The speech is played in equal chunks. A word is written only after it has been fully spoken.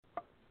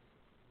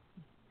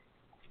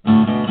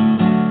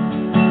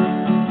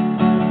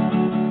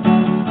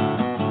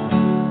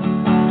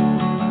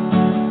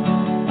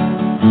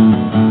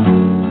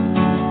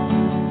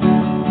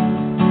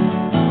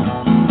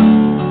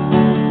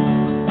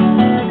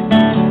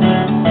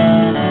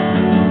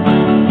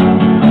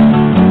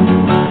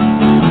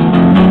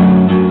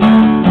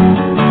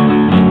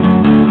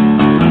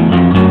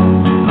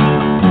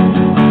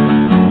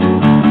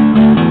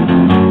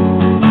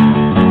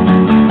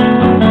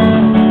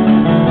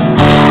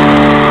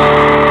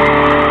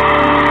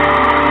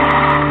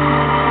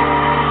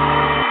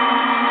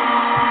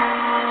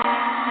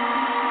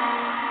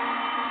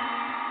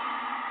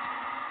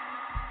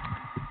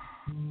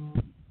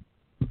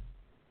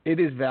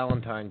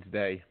Valentine's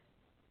Day,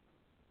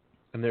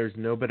 and there's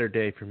no better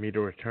day for me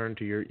to return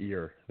to your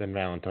ear than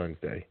Valentine's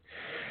Day.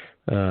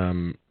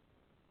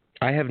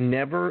 I have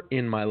never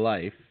in my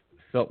life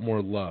felt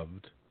more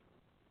loved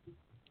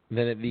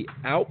than at the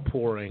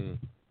outpouring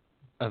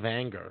of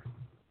anger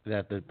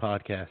that the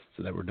podcasts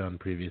that were done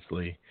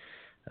previously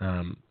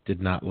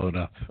did not load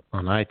up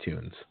on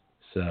iTunes.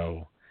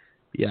 So,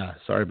 yeah,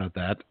 sorry about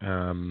that.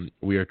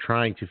 We are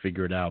trying to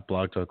figure it out.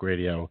 Blog Talk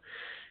Radio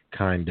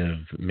kind of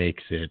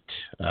makes it.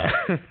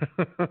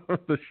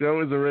 The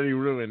show is already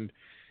ruined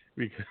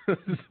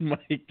because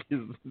Mike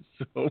is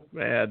so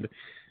mad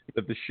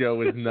that the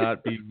show is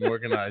not being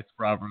organized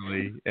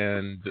properly.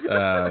 And,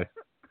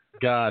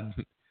 God,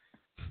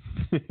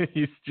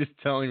 he's just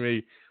telling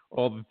me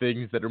all the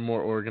things that are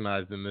more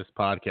organized in this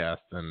podcast.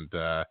 And,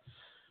 that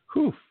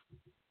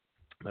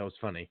was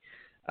funny.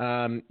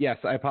 Yes,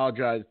 I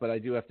apologize, but I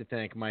do have to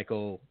thank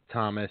Michael,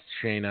 Thomas,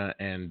 Shayna,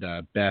 and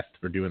Beth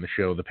for doing the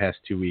show the past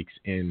 2 weeks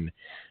in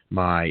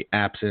my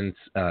absence.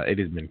 It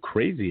has been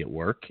crazy at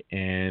work,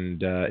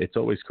 and it's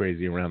always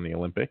crazy around the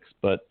Olympics,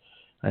 but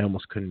I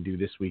almost couldn't do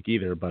this week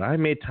either. But I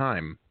made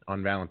time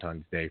on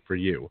Valentine's Day for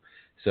you.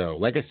 So,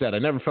 like I said, I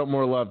never felt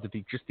more loved at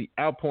just the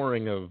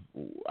outpouring of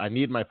I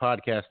need my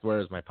podcast. Where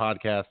is my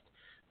podcast?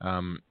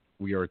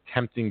 We are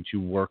attempting to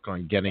work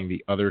on getting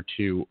the other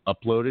two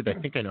uploaded. I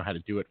think I know how to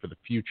do it for the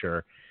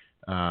future.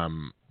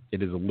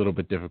 It is a little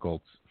bit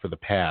difficult for the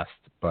past,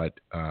 but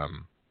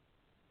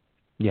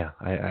yeah,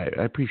 I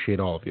appreciate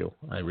all of you.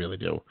 I really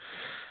do.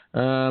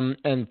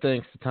 And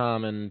thanks to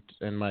Tom and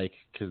Mike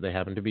because they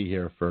happen to be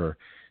here for,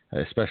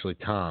 especially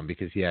Tom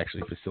because he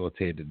actually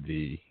facilitated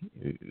the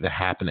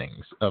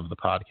happenings of the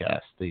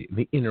podcast, the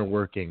inner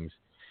workings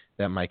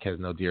that Mike has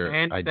no idea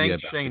about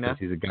Shayna. because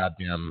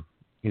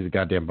he's a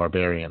goddamn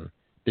barbarian.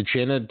 Did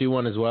Shayna do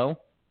one as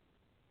well?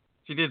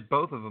 She did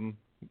both of them.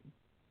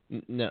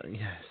 No,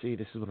 yeah. See,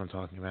 this is what I'm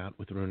talking about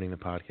with ruining the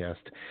podcast.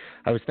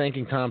 I was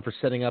thanking Tom for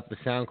setting up the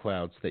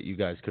SoundClouds that you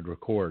guys could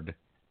record.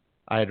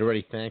 I had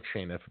already thanked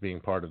Shayna for being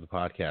part of the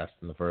podcast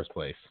in the first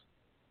place.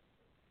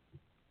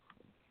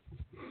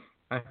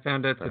 I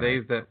found out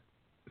today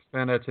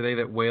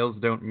that whales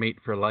don't mate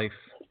for life,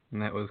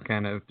 and that was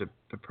kind of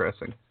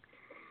depressing.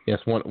 Yes,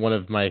 one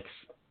of Mike's.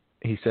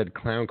 He said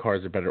clown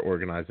cars are better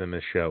organized than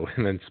this show,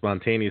 and then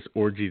spontaneous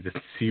orgies at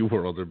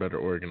SeaWorld are better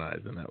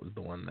organized, and that was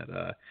the one that,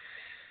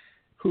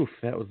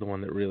 that was the one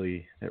that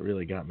really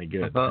got me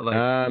good.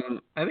 I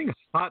think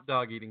hot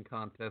dog eating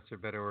contests are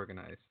better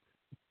organized.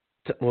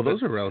 Well,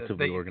 those are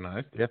relatively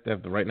organized. You have to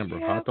have the right number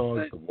of hot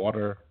dogs, the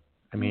water.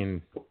 I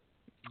mean,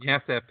 you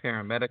have to have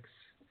paramedics.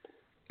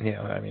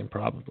 Yeah, I mean,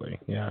 probably.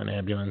 Yeah, an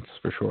ambulance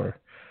for sure.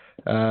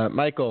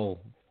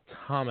 Michael,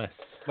 Thomas,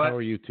 how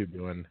are you two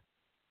doing?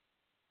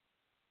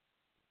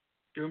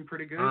 Doing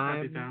pretty good.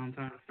 Happy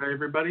Valentine's Day,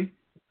 everybody.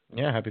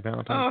 Yeah, happy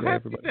Valentine's Day,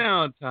 everybody. Happy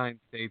Valentine's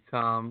Day,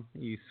 Tom,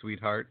 you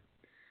sweetheart.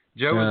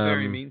 Joe was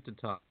very mean to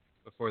Tom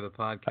before the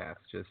podcast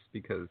just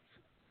because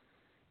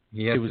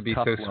he has to be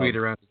so sweet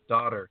around his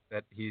daughter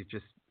that he's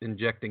just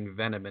injecting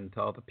venom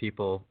into all the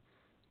people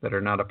that are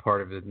not a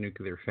part of his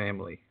nuclear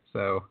family.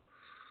 So,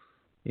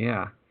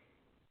 yeah.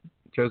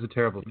 Joe's a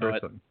terrible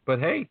person. But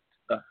hey,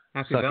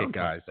 happy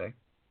Valentine's Day.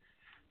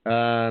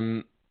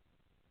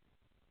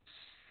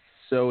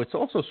 So it's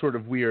also sort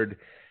of weird.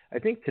 I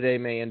think today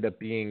may end up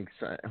being,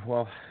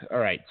 well, all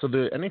right. So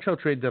the NHL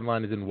trade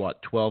deadline is in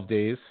what, 12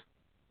 days?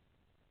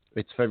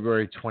 It's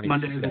February 26th.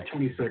 Monday the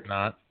 26th.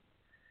 Not.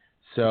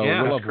 So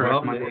yeah, we'll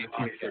have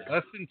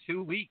less than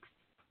 2 weeks.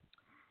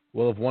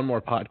 We'll have one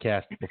more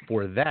podcast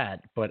before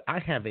that, but I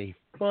have a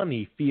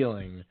funny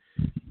feeling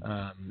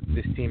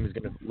this team is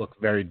going to look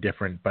very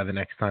different by the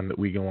next time that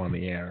we go on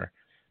the air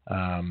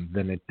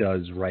than it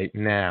does right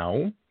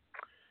now.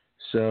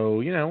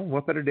 So,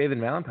 what better day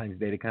than Valentine's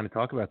Day to kind of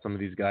talk about some of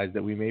these guys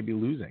that we may be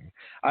losing.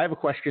 I have a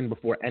question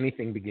before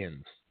anything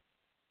begins.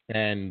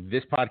 And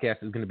this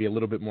podcast is going to be a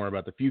little bit more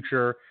about the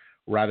future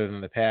rather than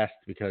the past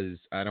because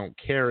I don't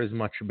care as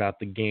much about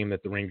the game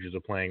that the Rangers are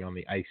playing on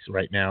the ice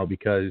right now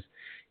because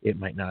it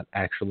might not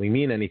actually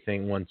mean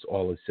anything once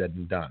all is said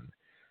and done.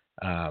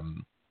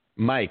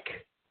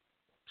 Mike,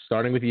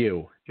 starting with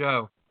you.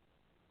 Joe.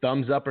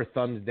 Thumbs up or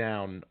thumbs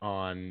down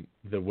on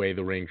the way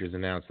the Rangers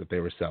announced that they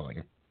were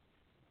selling?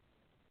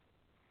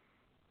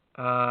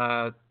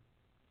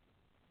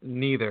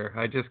 Neither.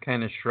 I just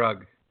kind of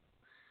shrug.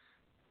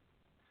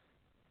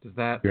 Does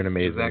that You're an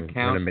amazing, does that count?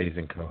 You're an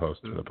amazing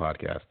co-host for the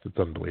podcast. It's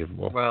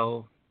unbelievable.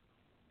 Well,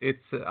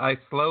 I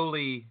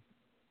slowly,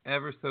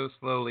 ever so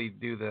slowly,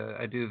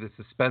 I do the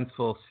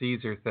suspenseful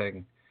Caesar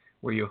thing,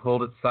 where you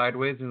hold it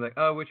sideways and you're like,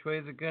 oh, which way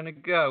is it gonna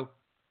go?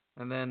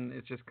 And then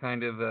it's just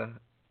kind of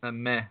a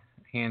meh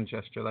hand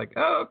gesture, like,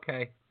 oh,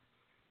 okay.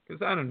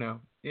 Because I don't know.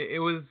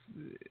 It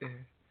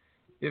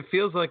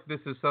feels like this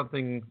is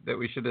something that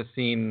we should have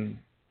seen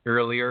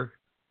earlier.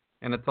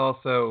 And it's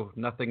also,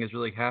 nothing has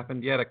really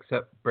happened yet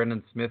except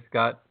Brendan Smith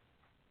got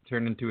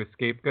turned into a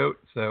scapegoat.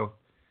 So,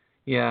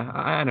 yeah,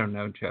 I don't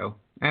know, Joe.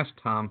 Ask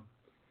Tom.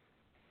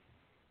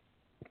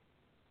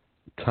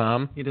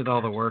 Tom? He did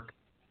all the work.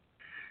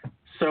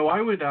 So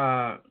I would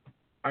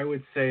I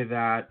would say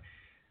that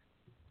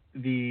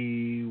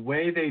the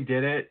way they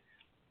did it,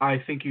 I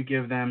think you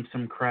give them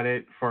some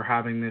credit for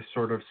having this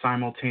sort of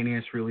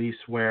simultaneous release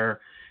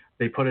where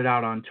they put it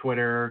out on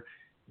Twitter,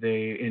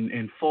 they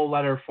in full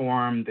letter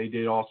form, they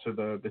did also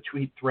the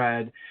tweet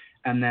thread,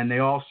 and then they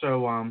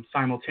also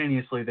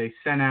simultaneously they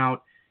sent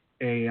out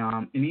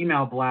an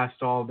email blast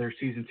to all their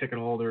season ticket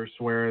holders,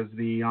 whereas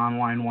the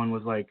online one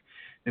was like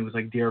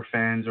Dear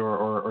Fans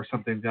or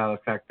something to that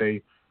effect.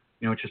 They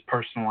just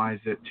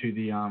personalized it to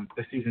the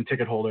season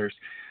ticket holders.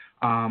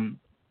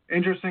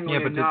 Interestingly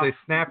but enough, did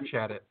they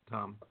Snapchat it,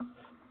 Tom?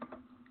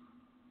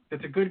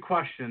 That's a good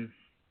question.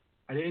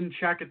 I didn't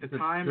check at the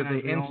time. Did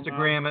they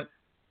Instagram it?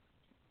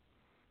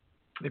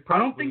 I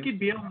don't think you'd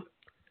be able.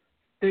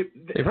 They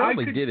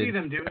probably I could did see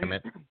them doing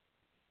it.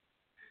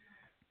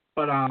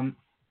 But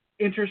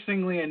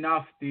interestingly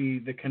enough,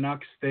 the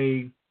Canucks,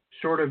 they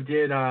sort of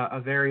did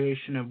a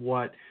variation of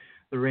what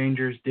the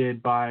Rangers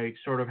did by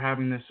sort of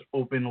having this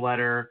open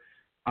letter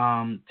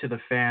to the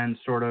fans,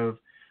 sort of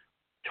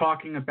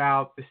talking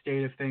about the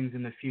state of things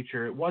in the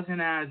future. It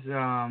wasn't as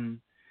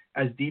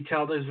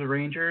detailed as the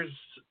Rangers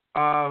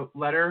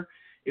letter.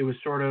 It was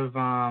sort of,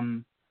 I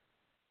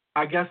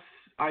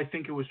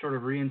think it was sort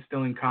of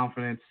reinstilling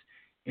confidence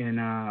in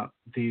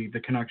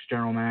the Canucks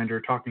general manager,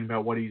 talking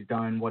about what he's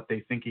done, what they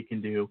think he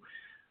can do.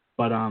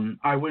 But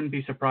I wouldn't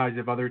be surprised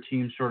if other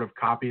teams sort of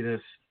copy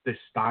this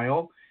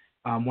style.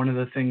 One of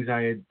the things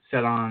I had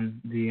said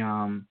on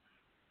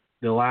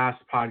the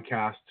last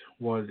podcast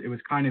was it was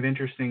kind of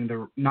interesting,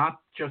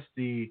 not just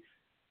the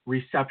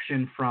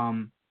reception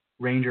from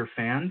Ranger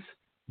fans,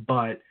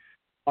 but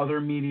other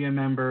media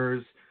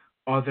members,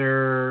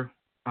 other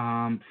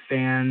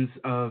fans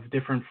of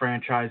different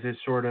franchises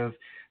sort of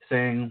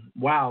saying,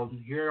 wow,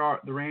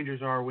 the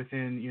Rangers are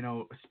within,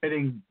 a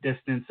spitting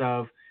distance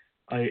of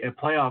a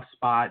playoff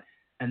spot,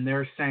 and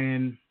they're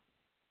saying,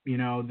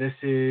 this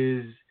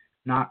is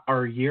not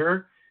our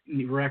year.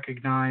 You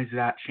recognize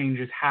that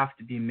changes have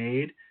to be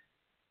made.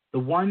 The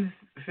one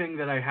thing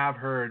that I have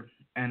heard,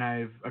 and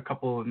a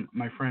couple of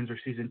my friends are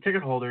season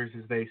ticket holders,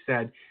 is they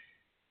said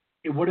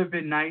it would have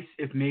been nice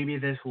if maybe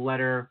this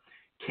letter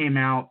came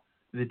out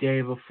the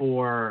day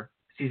before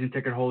season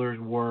ticket holders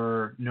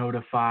were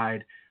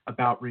notified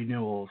about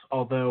renewals.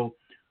 Although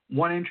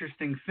one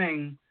interesting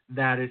thing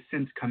that has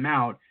since come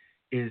out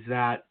is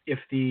that if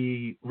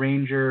the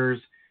Rangers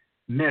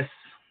miss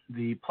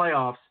the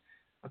playoffs,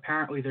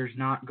 apparently there's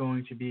not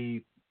going to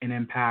be an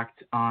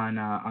impact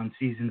on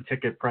season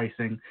ticket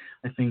pricing.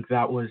 I think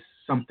that was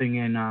something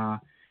in the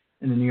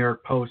New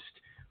York Post.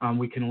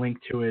 We can link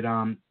to it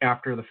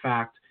after the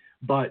fact.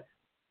 But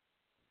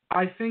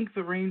I think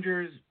the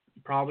Rangers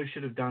probably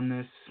should have done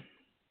this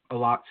a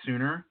lot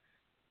sooner.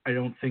 I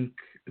don't think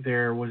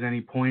there was any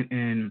point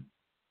in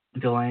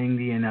delaying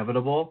the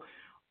inevitable.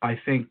 I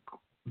think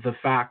the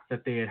fact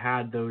that they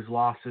had those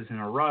losses in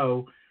a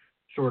row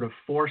sort of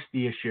forced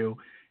the issue.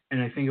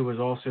 And I think it was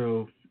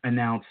also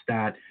announced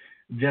that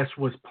this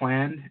was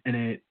planned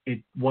and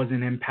it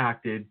wasn't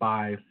impacted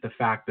by the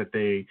fact that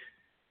they,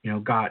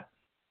 got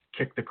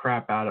kicked the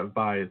crap out of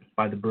by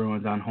the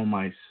Bruins on home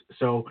ice.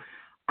 So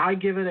I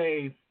give it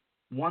a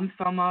 1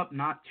 thumb up,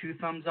 not 2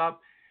 thumbs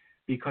up,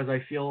 because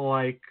I feel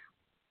like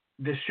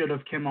this should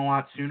have come a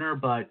lot sooner,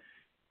 but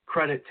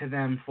credit to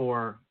them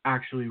for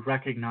actually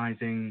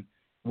recognizing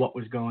what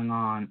was going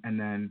on and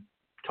then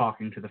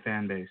talking to the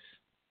fan base.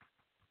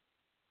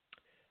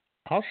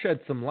 I'll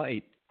shed some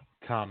light,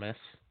 Thomas,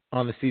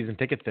 on the season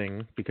ticket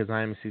thing because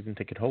I am a season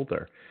ticket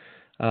holder.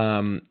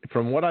 From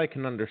what I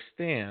can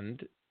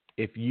understand,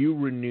 if you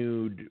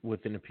renewed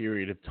within a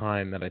period of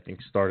time that I think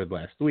started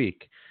last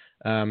week,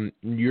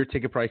 your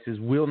ticket prices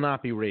will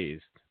not be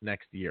raised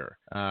next year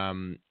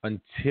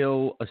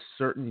until a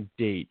certain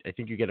date. I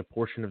think you get a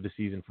portion of the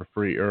season for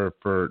free or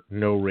for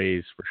no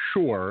raise for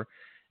sure.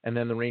 And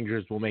then the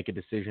Rangers will make a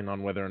decision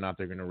on whether or not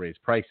they're going to raise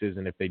prices.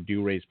 And if they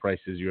do raise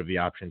prices, you have the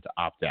option to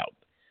opt out.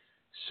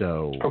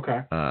 So,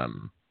 okay.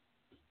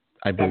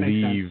 I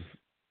believe,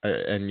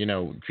 and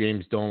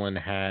James Dolan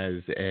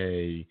has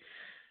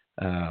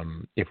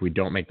if we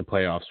don't make the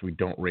playoffs, we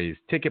don't raise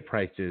ticket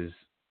prices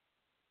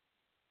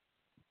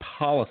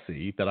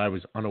policy that I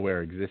was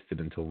unaware existed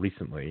until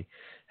recently.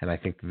 And I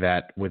think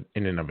that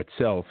in and of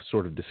itself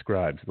sort of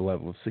describes the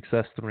level of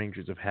success the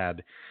Rangers have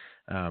had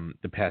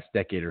the past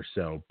decade or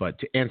so. But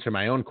to answer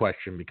my own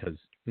question, because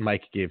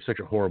Mike gave such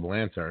a horrible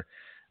answer,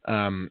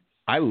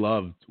 I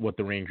loved what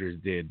the Rangers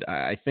did.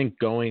 I think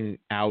going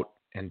out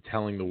and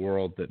telling the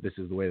world that this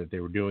is the way that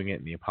they were doing it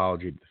and the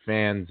apology to the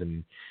fans,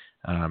 and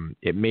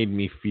it made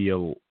me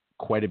feel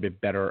quite a bit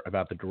better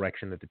about the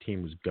direction that the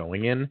team was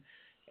going in.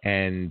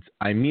 And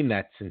I mean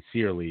that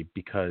sincerely,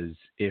 because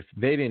if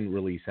they didn't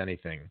release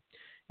anything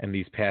and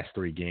these past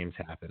 3 games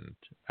happened,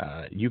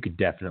 you could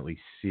definitely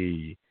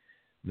see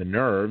the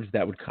nerves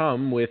that would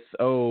come with,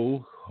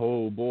 oh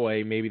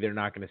boy, maybe they're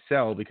not going to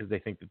sell because they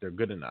think that they're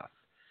good enough.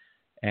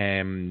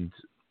 And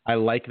I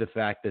like the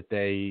fact that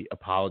they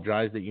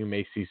apologize, that you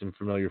may see some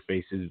familiar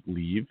faces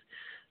leave.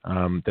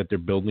 that they're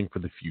building for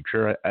the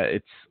future.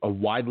 It's a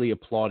widely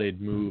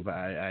applauded move.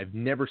 I've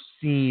never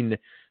seen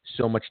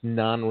so much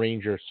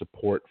non-Ranger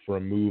support for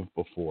a move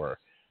before.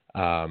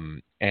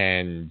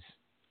 And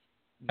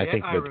I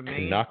think I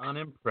remain Canucks,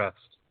 unimpressed.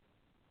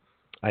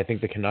 I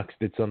think the Canucks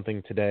did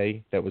something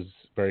today that was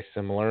very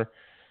similar.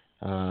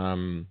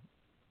 I'm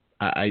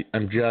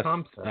just,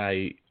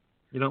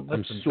 you don't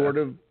listen. I'm sort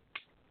of,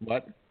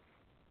 what?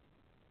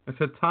 I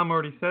said Tom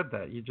already said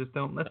that. You just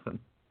don't listen.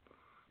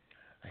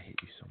 I hate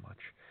you so much.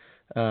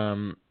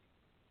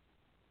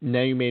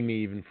 Now you made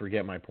me even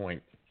forget my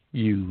point.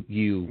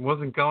 You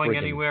wasn't going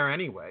anywhere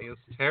anyway. It was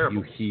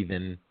terrible. You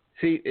heathen.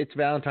 See, it's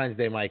Valentine's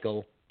Day,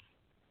 Michael.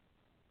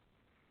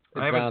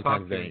 I haven't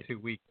talked to you in 2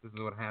 weeks. This is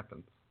what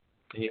happens.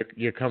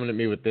 You're coming at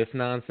me with this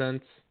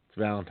nonsense. It's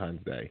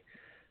Valentine's Day.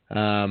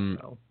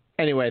 No.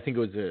 Anyway, I think it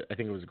was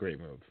a great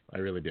move. I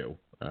really do.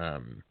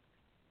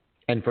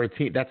 And for a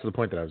team, that's the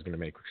point that I was going to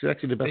make. Which is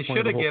actually the best point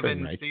of the whole thing. They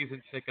should have given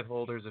season ticket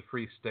holders a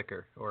free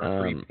sticker or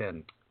a free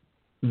pin.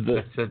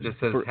 Just says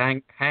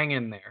hang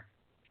in there.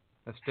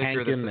 A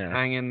sticker that says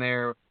hang in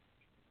there,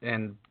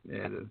 and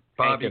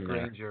Bobby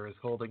Granger is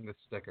holding the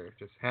sticker.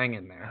 Just hang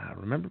in there.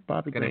 Remember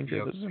Bobby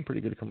Granger? Those are some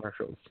pretty good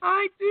commercials.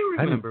 I do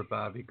remember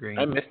Bobby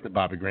Granger. I miss the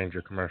Bobby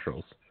Granger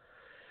commercials.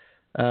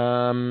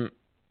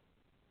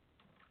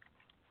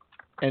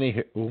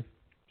 Anywho,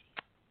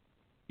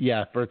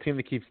 yeah, for a team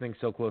that keeps things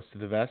so close to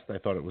the vest, I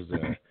thought it was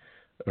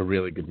a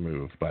really good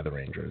move by the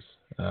Rangers.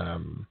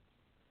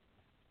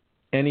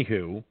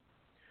 Anywho,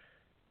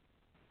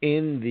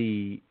 in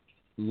the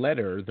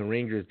letter, the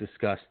Rangers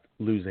discussed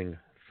losing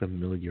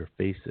familiar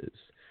faces,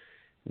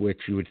 which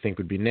you would think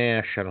would be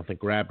Nash. I don't think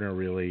Grabner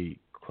really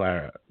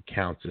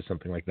counts as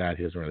something like that.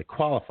 He doesn't really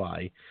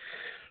qualify.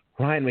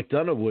 Ryan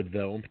McDonagh would,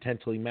 though, and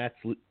potentially Matt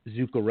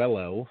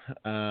Zuccarello.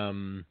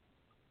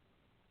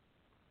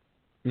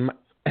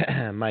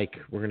 Mike,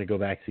 we're going to go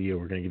back to you.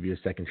 We're going to give you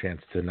a second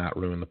chance to not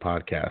ruin the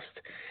podcast.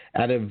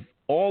 Out of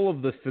all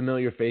of the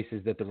familiar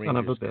faces that the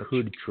Rangers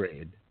could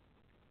trade,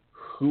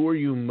 who are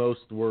you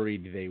most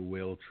worried they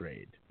will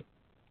trade?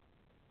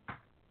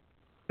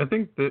 I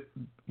think that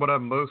what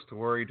I'm most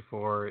worried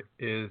for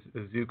is a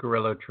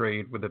Zuccarello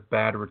trade with a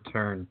bad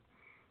return.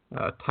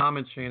 Tom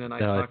and Shane and I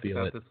talked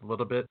about this a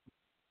little bit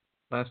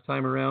last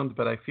time around,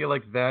 but I feel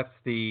like that's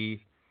the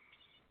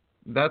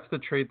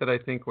trade that I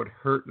think would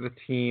hurt the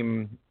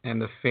team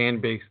and the fan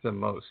base the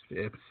most.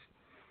 It's,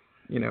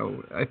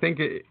 I think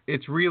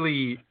it's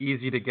really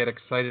easy to get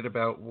excited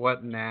about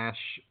what Nash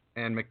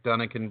and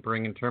McDonagh can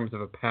bring in terms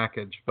of a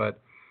package, but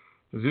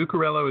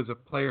Zuccarello is a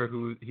player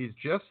who he's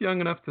just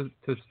young enough to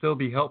still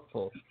be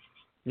helpful,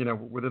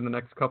 within the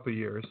next couple of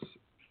years.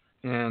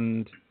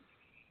 And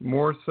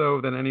more so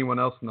than anyone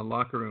else in the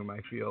locker room, I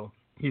feel.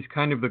 He's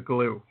kind of the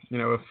glue.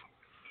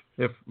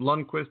 If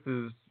Lundqvist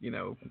is,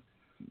 the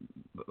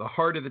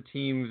heart of the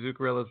team,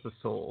 Zuccarello's the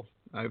soul.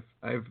 I've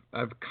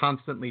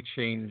constantly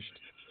changed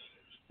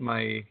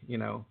my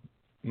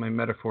my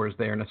metaphors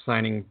there and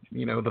assigning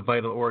the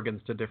vital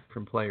organs to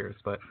different players,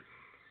 but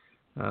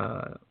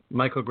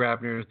Michael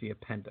Grabner is the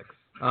appendix.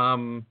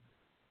 I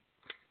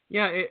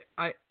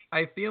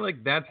feel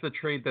like that's the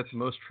trade that's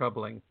most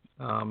troubling.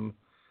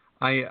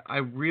 I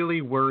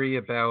really worry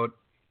about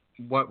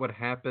what would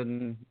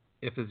happen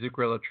if a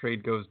Zuccarello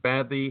trade goes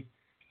badly.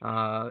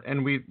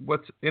 And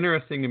what's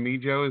interesting to me,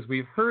 Joe, is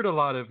we've heard a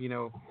lot of,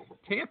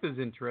 Tampa's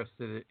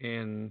interested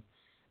in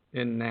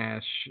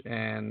Nash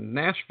and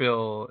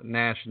Nashville,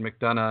 Nash and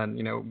McDonagh,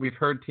 and, we've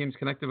heard teams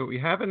connected, but we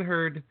haven't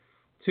heard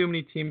too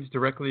many teams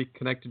directly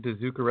connected to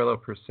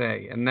Zuccarello per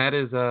se. And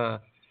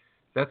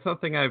that's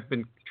something I've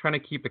been trying to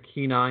keep a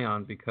keen eye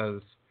on,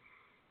 because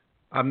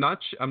I'm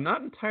not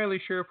entirely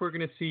sure if we're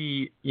going to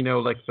see,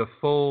 like the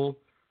full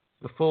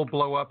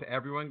blow up,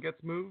 everyone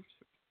gets moved,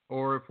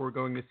 or if we're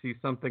going to see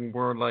something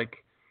more like,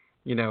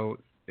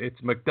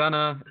 it's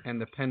McDonagh and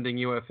the pending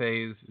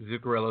UFAs,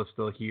 Zuccarello's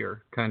still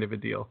here kind of a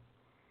deal.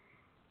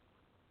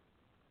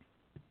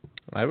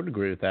 I would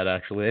agree with that,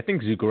 actually. I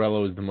think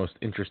Zuccarello is the most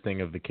interesting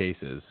of the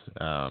cases.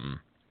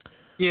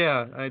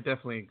 Yeah, I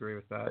definitely agree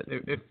with that.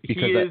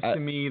 To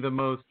me, the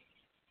most...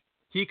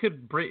 He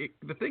could bring...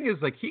 The thing is,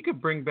 he could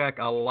bring back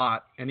a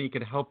lot, and he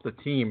could help the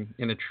team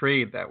in a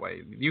trade that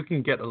way. You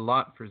can get a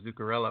lot for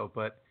Zuccarello,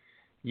 but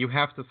you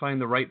have to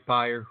find the right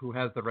buyer who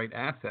has the right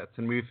assets.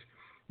 And we've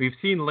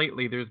seen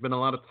lately, there's been a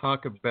lot of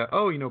talk about,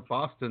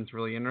 Boston's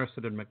really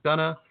interested in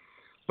McDonagh,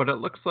 but it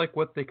looks like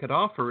what they could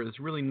offer is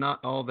really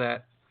not all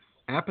that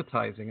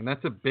appetizing, and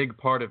that's a big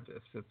part of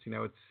this. It's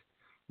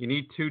you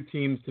need two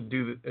teams to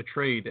do a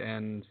trade,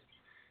 and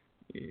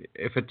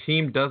if a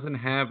team doesn't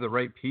have the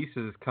right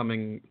pieces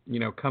coming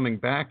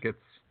back,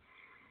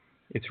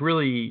 it's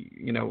really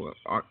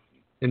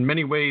in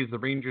many ways the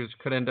Rangers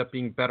could end up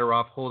being better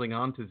off holding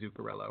on to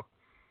Zuccarello,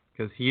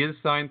 because he is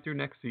signed through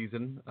next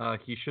season.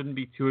 He shouldn't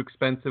be too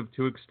expensive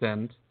to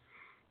extend,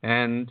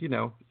 and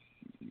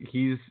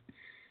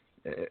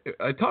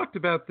I talked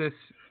about this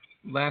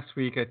last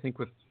week, I think,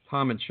 with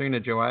Tom and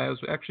Shayna, Joe. I was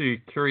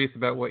actually curious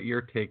about what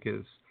your take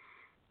is.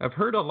 I've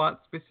heard a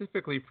lot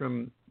specifically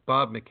from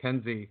Bob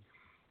McKenzie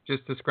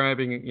just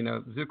describing,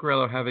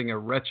 Zuccarello having a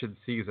wretched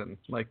season,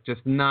 like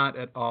just not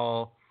at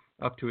all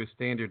up to his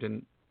standard.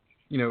 And,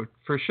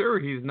 for sure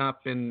he's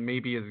not been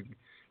maybe as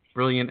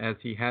brilliant as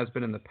he has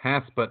been in the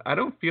past, but I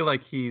don't feel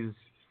like he's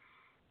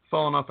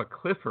fallen off a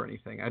cliff or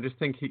anything. I just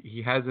think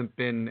he hasn't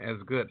been as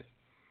good.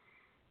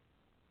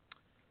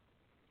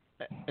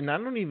 And I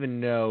don't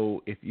even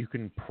know if you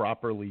can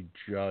properly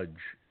judge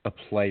a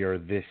player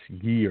this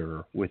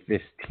year with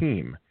this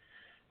team,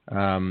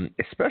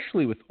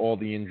 especially with all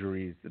the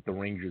injuries that the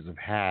Rangers have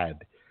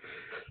had.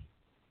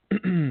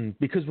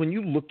 Because when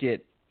you look at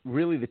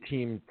really the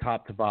team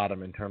top to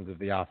bottom in terms of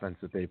the offense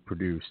that they've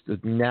produced,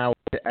 now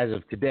as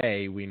of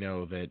today, we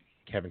know that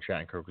Kevin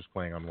Shattenkirk was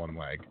playing on one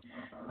leg.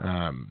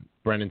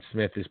 Brendan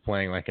Smith is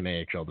playing like an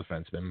AHL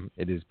defenseman.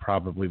 It is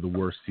probably the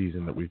worst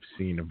season that we've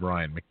seen of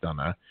Ryan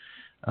McDonagh.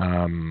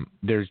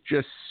 There's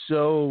just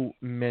so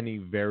many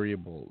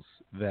variables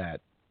that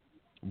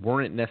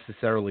weren't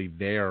necessarily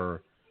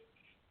there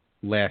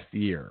last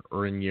year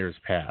or in years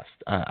past.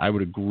 I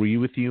would agree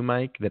with you,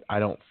 Mike, that I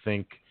don't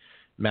think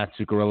Matt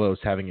Zuccarello is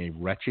having a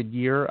wretched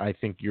year. I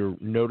think you're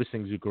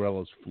noticing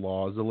Zuccarello's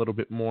flaws a little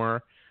bit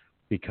more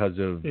because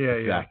of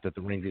the fact that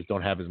the Rangers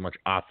don't have as much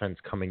offense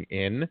coming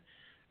in.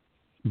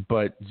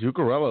 But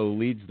Zuccarello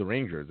leads the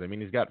Rangers. I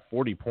mean, he's got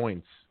 40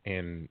 points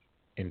in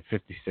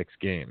 56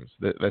 games.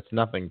 That's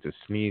nothing to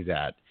sneeze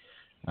at.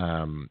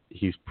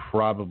 He's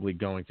probably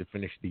going to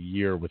finish the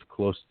year with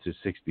close to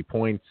 60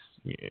 points,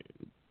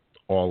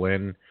 all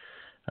in.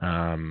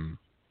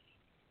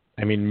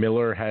 I mean,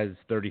 Miller has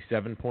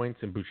 37 points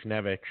and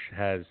Buchnevich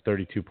has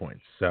 32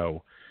 points.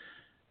 So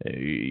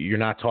you're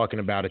not talking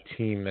about a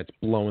team that's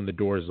blowing the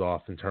doors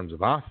off in terms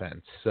of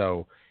offense.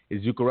 So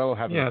is Zuccarello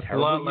having a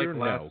terrible year?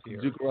 No.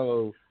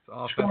 Zuccarello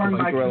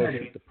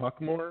hit the puck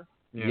more?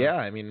 Yeah,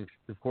 I mean,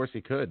 of course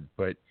he could.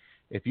 But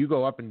if you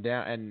go up and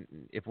down, and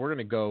if we're going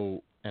to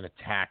go and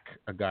attack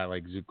a guy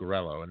like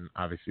Zuccarello, and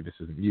obviously this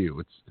isn't you,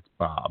 it's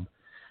Bob,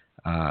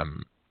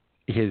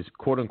 his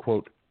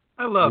quote-unquote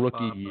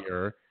rookie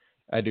year,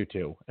 I do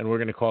too, and we're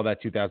going to call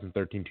that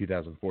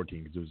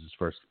 2013-2014 because it was his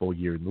first full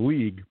year in the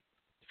league,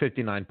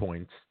 59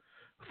 points,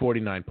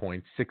 49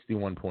 points,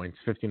 61 points,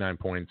 59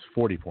 points,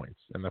 40 points,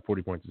 and that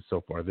 40 points is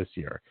so far this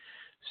year.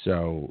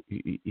 So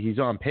he's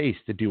on pace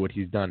to do what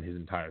he's done his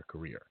entire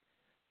career.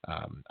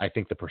 I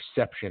think the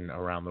perception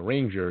around the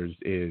Rangers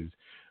is,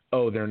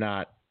 they're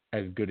not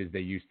as good as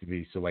they used to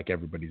be, so like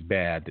everybody's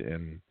bad,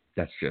 and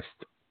that's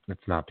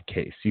not the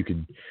case. You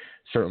could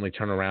certainly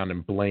turn around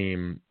and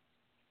blame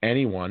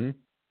anyone,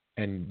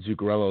 and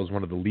Zuccarello is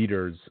one of the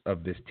leaders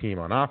of this team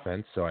on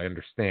offense, so I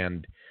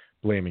understand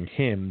blaming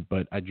him,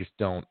 but I just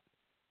don't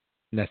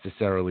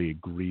necessarily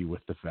agree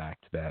with the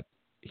fact that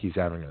he's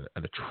having an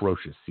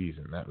atrocious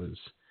season. That was,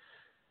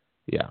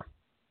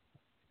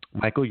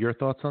 Michael, your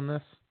thoughts on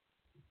this?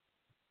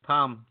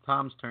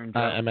 Tom's turn.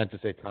 I meant to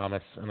say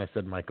Thomas, and I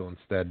said Michael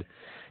instead.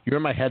 You're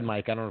in my head,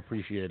 Mike. I don't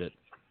appreciate it.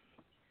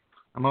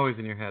 I'm always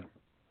in your head.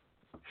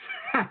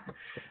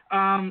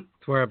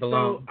 It's where I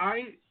belong. So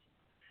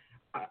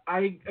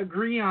I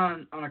agree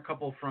on a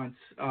couple fronts.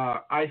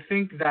 I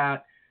think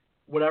that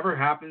whatever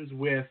happens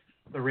with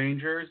the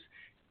Rangers,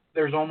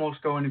 there's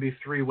almost going to be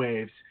three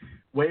waves.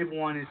 Wave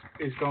one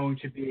is going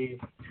to be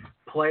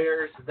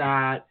players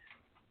that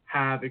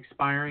have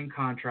expiring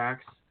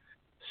contracts.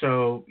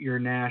 So your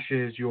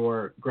Nashes,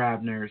 your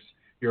Grabners,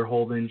 your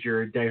Holdens,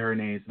 your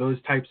Desharnais,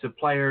 those types of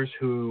players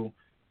who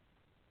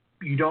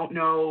you don't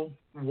know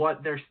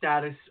what their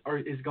status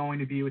is going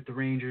to be with the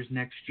Rangers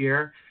next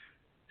year.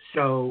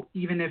 So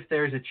even if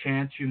there's a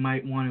chance you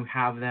might want to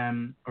have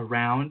them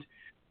around,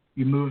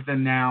 you move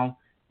them now,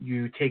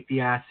 you take the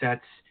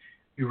assets,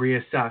 you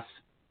reassess.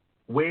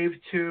 Wave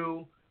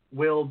two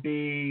will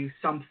be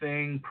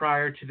something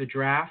prior to the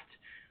draft.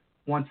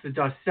 Once the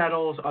dust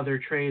settles, other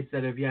trades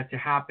that have yet to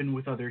happen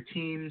with other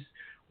teams,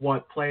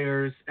 what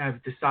players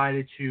have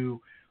decided to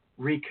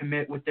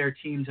recommit with their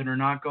teams and are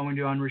not going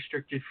to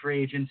unrestricted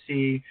free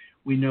agency.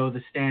 We know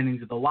the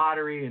standings of the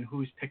lottery and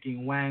who's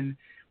picking when.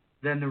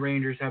 Then the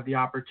Rangers have the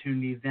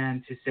opportunity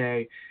then to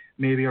say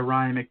maybe a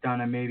Ryan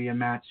McDonagh, maybe a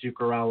Matt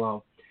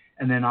Zuccarello.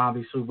 And then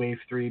obviously wave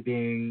three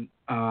being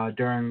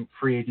during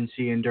free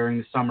agency and during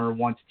the summer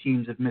once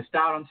teams have missed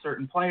out on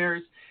certain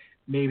players.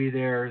 Maybe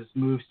there's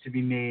moves to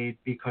be made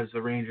because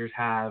the Rangers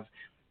have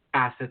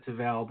assets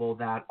available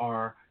that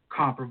are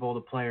comparable to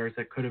players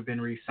that could have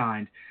been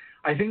re-signed.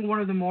 I think one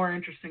of the more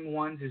interesting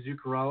ones is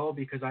Zuccarello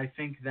because I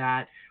think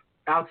that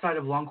outside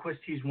of Lundqvist,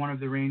 he's one of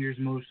the Rangers'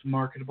 most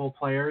marketable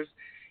players.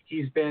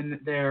 He's been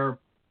their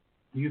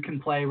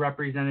you-can-play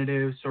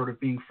representative, sort of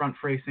being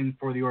front-facing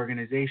for the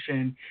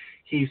organization.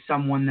 He's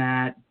someone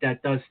that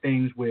does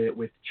things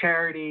with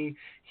charity.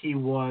 He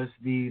was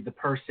the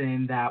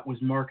person that was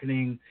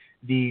marketing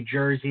the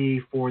jersey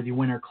for the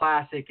Winter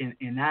Classic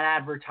in that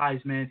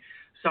advertisement,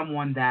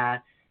 someone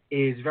that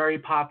is very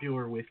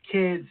popular with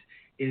kids,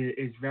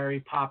 is very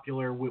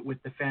popular with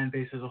the fan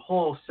base as a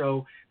whole.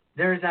 So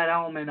there's that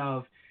element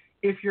of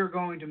if you're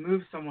going to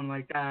move someone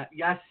like that,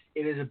 yes,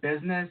 it is a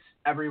business.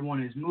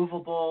 Everyone is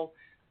movable.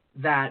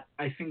 that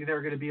I think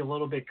they're going to be a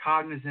little bit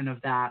cognizant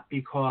of that,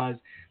 because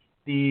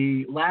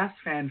the last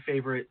fan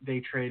favorite they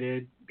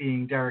traded,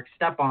 being Derek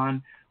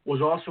Stepan,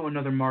 was also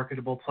another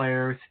marketable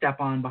player.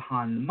 Stepan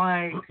behind the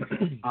mic,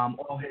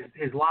 all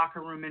his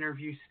locker room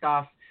interview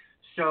stuff.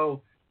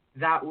 So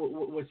that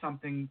was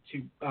something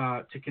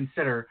to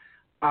consider.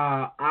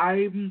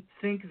 I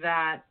think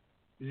that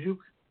Zook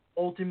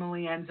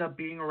ultimately ends up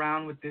being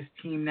around with this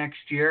team next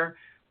year.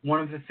 One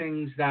of the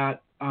things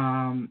that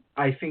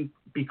I think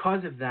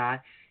because of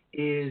that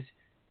is,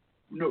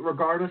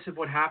 regardless of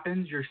what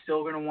happens, you're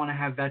still going to want to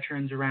have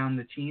veterans around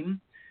the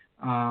team.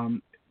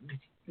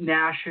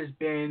 Nash has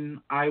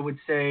been, I would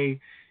say,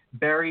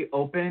 very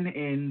open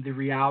in the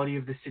reality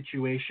of the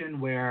situation,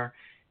 where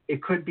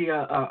it could be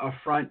a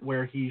front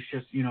where he's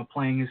just,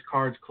 playing his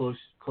cards close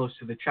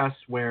to the chest,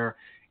 where,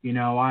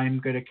 I'm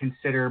going to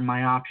consider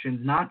my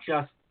options, not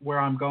just where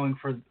I'm going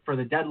for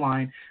the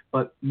deadline,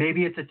 but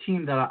maybe it's a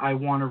team that I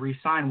want to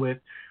re-sign with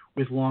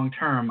long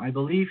term. I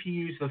believe he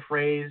used the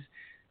phrase,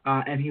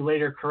 and he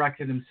later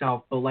corrected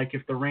himself, but like,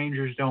 if the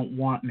Rangers don't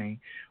want me,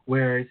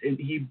 whereas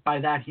by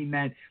that he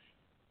meant,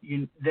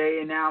 they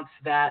announced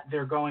that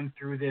they're going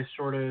through this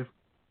sort of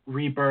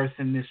rebirth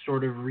and this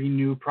sort of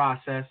renew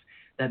process,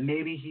 that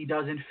maybe he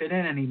doesn't fit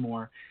in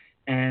anymore,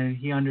 and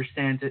he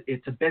understands that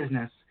it's a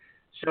business.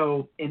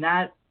 So in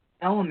that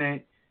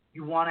element,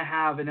 you want to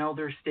have an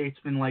elder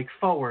statesman-like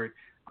forward.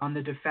 On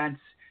the defense,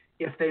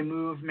 if they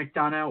move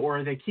McDonough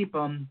or they keep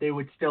him, they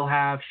would still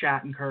have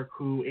Shattenkirk,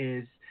 who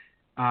is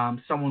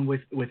someone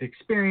with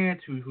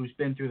experience, who's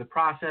been through the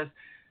process.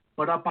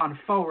 But up on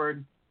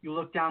forward, you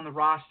look down the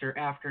roster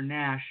after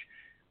Nash,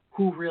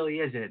 who really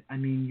is it? I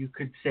mean, you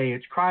could say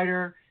it's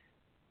Kreider.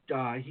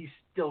 He's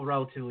still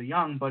relatively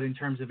young, but in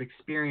terms of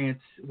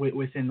experience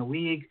within the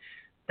league,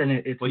 then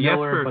it's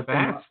Miller.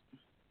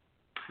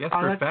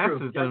 Jesper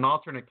Fast has been an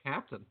alternate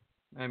captain.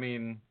 I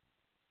mean,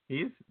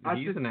 he's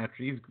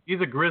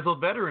a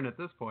grizzled veteran at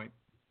this point.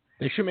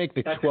 They should make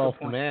the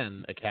 12th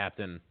man a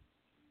captain.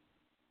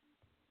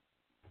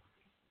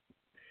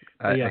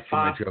 Fast,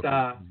 my joke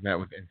met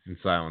with instant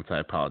silence. I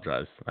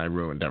apologize. I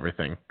ruined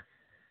everything.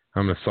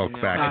 I'm going to sulk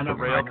back at the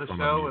rail the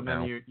show, and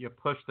then you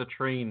push the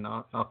train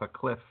off a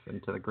cliff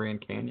into the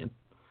Grand Canyon.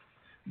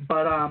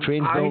 But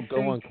trains don't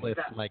go on cliffs,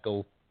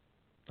 Michael.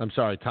 I'm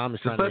sorry, Tom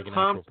is trying to make an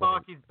Tom actual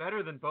point. He's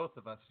better than both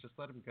of us. Just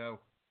let him go.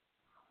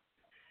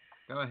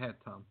 Go ahead,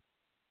 Tom.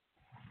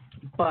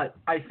 But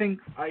I think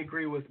I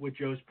agree with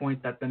Joe's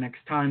point that the next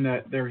time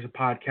that there's a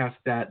podcast,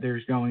 that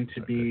there's going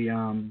to be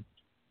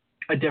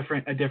a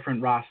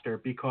different roster,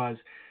 because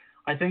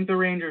I think the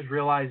Rangers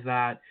realize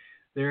that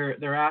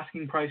their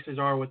asking prices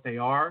are what they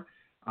are.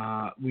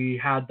 We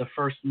had the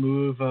first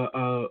move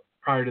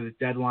prior to the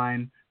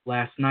deadline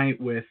last night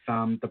with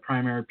the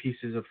primary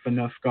pieces of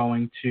Phaneuf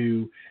going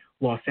to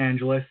Los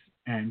Angeles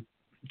and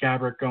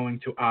Gaborik going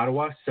to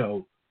Ottawa.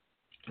 So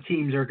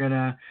teams are going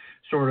to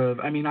sort of,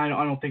 I mean, I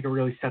don't think it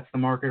really sets the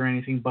market or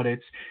anything, but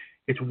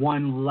it's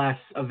one less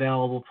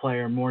available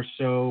player, more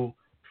so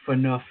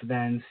Phaneuf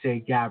than,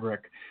 say,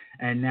 Gaborik.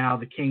 And now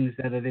the Kings,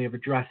 that they have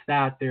addressed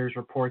that, there's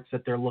reports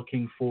that they're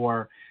looking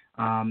for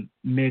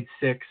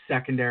mid-six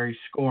secondary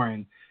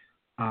scoring.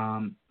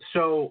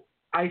 So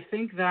I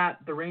think that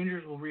the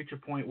Rangers will reach a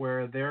point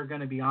where they're going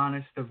to be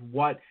honest of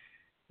what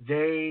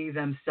they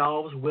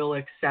themselves will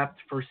accept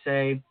for,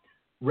 say,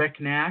 Rick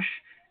Nash,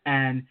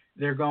 and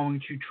they're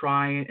going to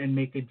try and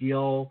make a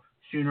deal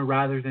sooner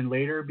rather than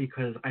later,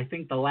 because I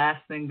think the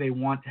last thing they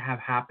want to have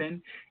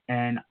happen,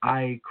 and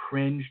I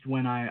cringed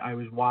when I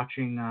was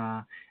watching,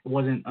 it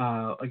wasn't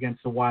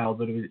against the Wild,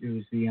 but it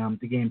was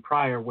the game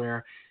prior,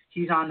 where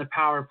he's on the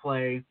power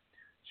play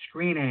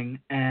screening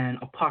and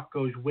a puck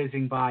goes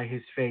whizzing by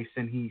his face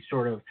and he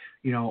sort of,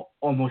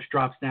 almost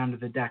drops down to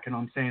the deck. And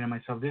I'm saying to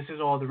myself, this is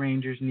all the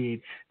Rangers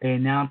need. They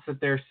announce that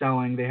they're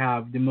selling. They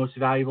have the most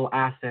valuable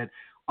asset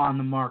on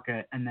the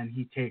market, and then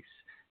he takes,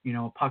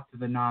 a puck to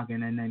the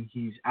noggin, and then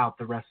he's out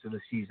the rest of the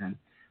season.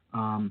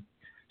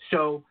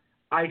 So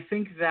I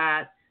think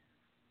that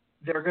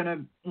they're going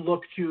to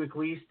look to at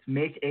least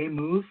make a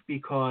move,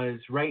 because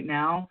right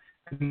now,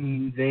 I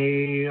mean,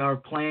 they are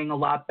playing a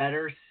lot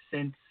better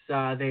since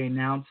they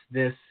announced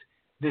this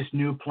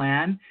new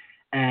plan.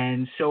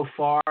 And so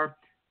far,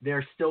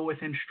 they're still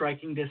within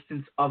striking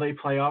distance of a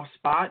playoff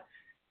spot.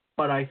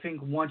 But I think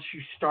once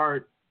you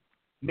start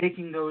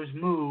making those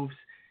moves,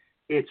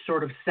 it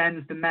sort of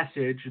sends the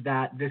message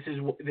that this is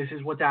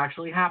what's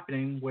actually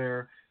happening,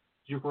 where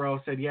Zuccarello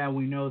said, yeah,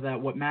 we know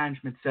that what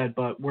management said,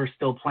 but we're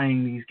still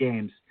playing these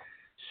games.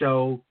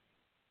 So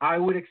I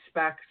would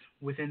expect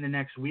within the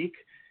next week,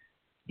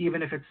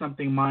 even if it's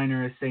something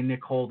minor as, say,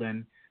 Nick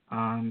Holden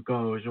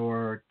goes,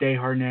 or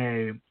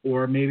Desharnais,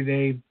 or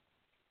maybe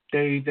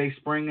they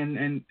spring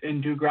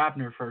and do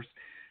Grabner first.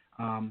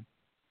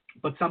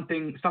 But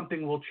something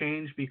will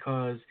change,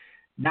 because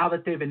now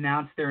that they've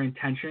announced their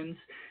intentions,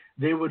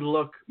 they would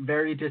look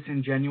very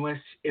disingenuous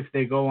if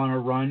they go on a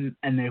run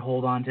and they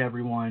hold on to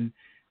everyone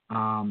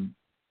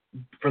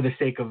for the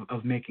sake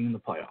of making the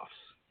playoffs.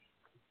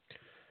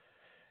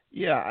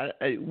 Yeah,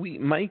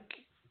 Mike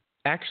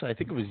actually, I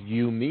think it was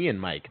you, me, and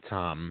Mike,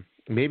 Tom,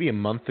 maybe a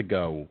month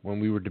ago when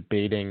we were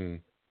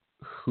debating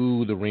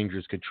who the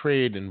Rangers could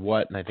trade and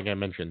what, and I think I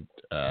mentioned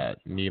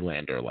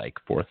Nylander like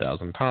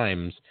 4,000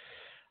 times.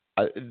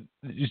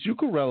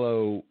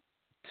 Zuccarello,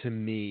 to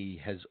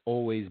me, has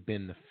always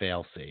been the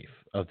fail-safe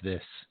of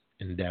this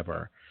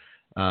endeavor.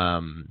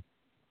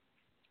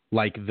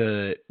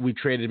 We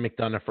traded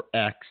McDonough for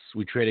X,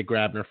 we traded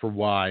Grabner for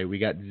Y, we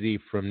got Z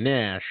from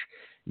Nash.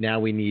 Now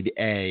we need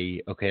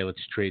A. Okay,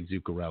 let's trade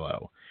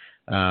Zuccarello.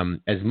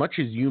 As much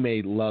as you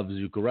may love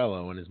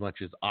Zuccarello, and as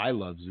much as I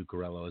love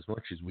Zuccarello, as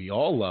much as we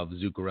all love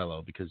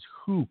Zuccarello, because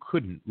who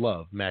couldn't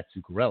love Matt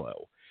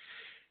Zuccarello?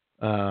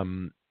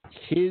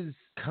 His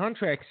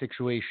contract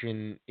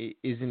situation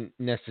isn't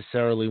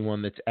necessarily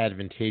one that's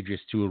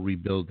advantageous to a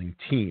rebuilding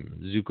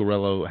team.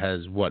 Zuccarello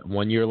has,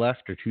 1 year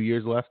left or 2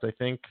 years left, I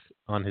think,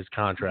 on his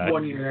contract.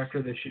 1 year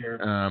after this year.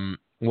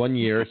 1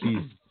 year.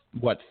 He's,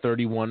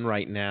 31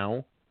 right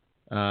now.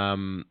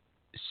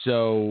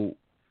 So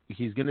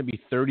he's going to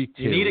be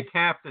 32. You need a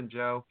captain,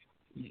 Joe.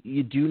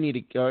 You do need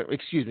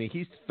excuse me,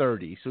 he's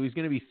 30. So he's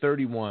going to be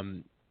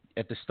 31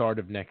 at the start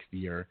of next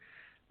year.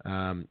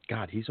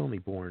 God, he's only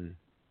born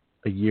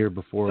a year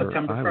before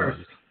September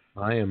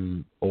 1st. I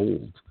am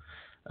old.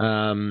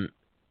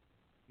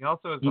 He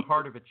also has the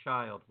heart of a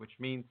child, which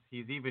means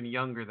he's even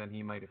younger than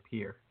he might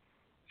appear.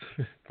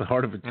 The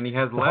heart of a and he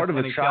has the less heart of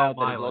a NHL child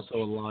mileage. That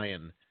is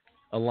also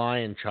a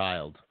lion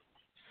child.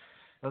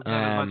 Doesn't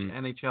have as much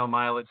NHL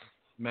mileage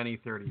as many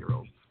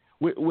 30-year-olds.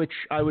 Which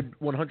I would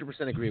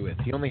 100% agree with.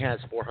 He only has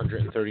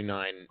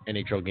 439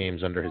 NHL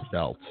games under his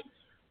belt.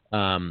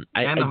 And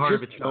the heart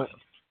of a child.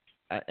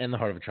 And the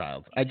heart of a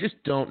child. I just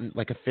don't,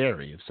 like a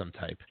fairy of some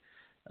type.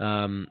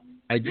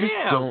 I just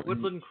don't.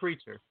 Woodland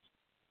creature.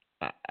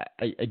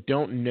 I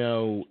don't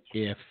know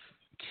if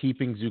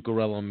keeping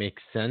Zuccarello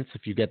makes sense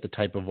if you get the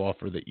type of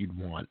offer that you'd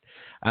want.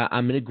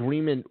 I'm in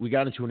agreement. We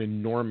got into an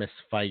enormous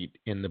fight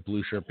in the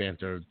Blue Shirt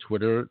Banter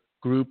Twitter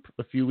group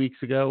a few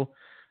weeks ago,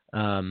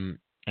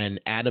 and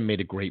Adam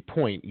made a great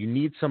point. You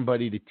need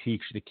somebody to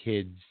teach the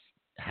kids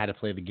how to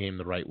play the game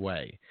the right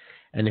way.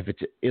 And if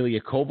it's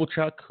Ilya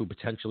Kovalchuk, who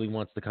potentially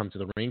wants to come to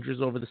the Rangers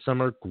over the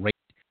summer, great.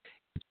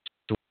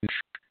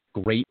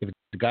 Great. If it's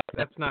the guy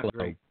that's not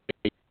great.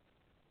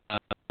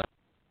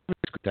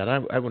 That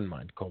I wouldn't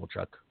mind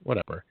Kovalchuk.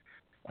 Whatever.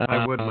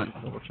 I would mind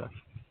Kovalchuk.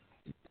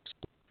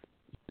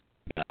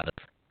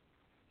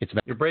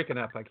 You're breaking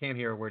up. I can't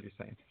hear a word you're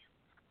saying.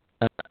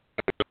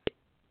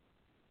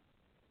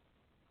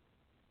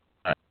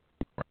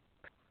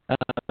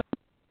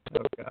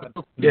 Oh,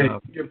 God. Yeah,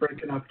 No. you're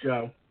breaking up,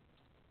 Joe.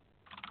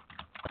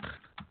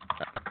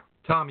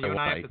 Tom, you and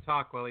I have to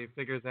talk while he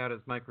figures out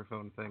his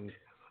microphone thing,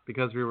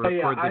 because we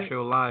record the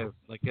show live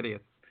like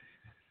idiots.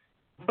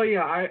 But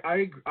yeah,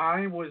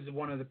 I was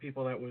one of the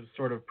people that was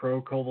sort of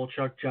pro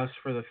Kovalchuk just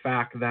for the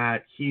fact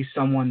that he's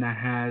someone that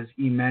has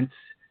immense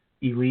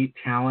elite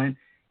talent.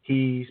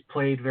 He's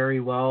played very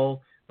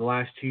well the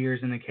last 2 years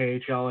in the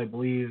KHL. I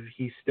believe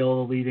he's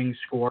still the leading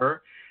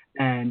scorer.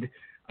 And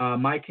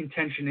my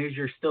contention is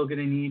you're still going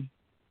to need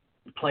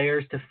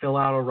players to fill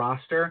out a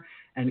roster.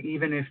 And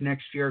even if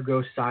next year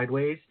goes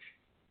sideways,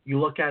 you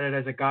look at it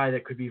as a guy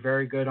that could be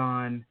very good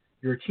on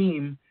your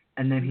team,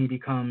 and then he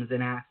becomes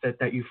an asset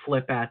that you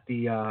flip at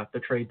the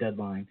trade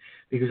deadline.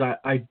 Because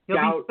I He'll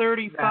doubt be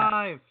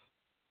 35.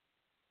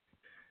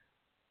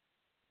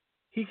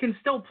 He can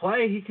still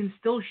play. He can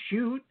still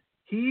shoot.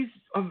 He's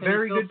a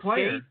very good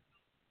player.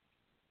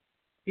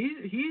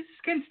 He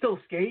can still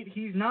skate.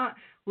 He's not.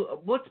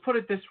 Let's put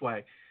it this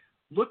way.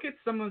 Look at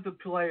some of the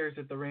players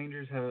that the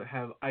Rangers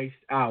have iced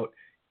out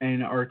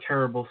and are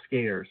terrible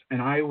skaters. And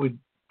I would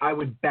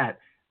bet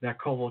that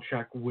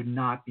Kovalchuk would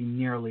not be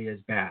nearly as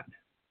bad.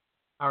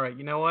 All right,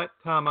 you know what,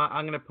 Tom?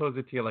 I'm going to pose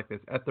it to you like this.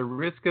 At the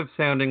risk of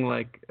sounding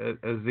like a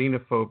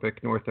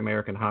xenophobic North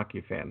American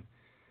hockey fan,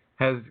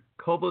 has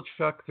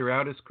Kovalchuk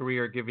throughout his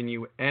career given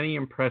you any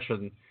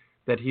impression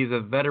that he's a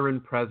veteran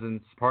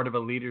presence, part of a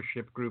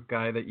leadership group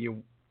guy that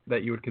you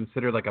would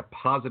consider like a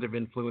positive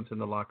influence in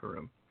the locker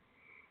room?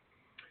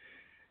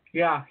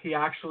 Yeah, he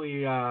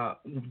actually,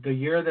 the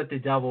year that the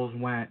Devils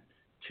went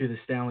to the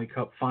Stanley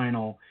Cup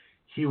final,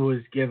 he was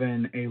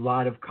given a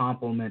lot of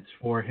compliments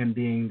for him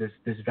being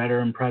this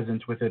veteran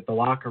presence within the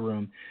locker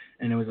room.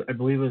 And I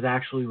believe it was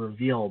actually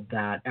revealed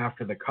that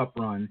after the Cup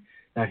run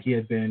that he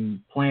had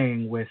been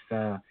playing with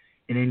an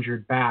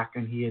injured back,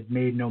 and he had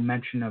made no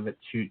mention of it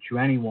to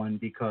anyone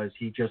because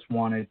he just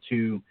wanted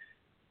to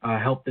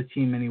help the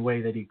team any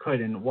way that he could.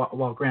 And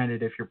while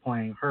granted, if you're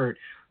playing hurt,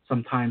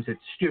 sometimes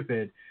it's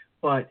stupid,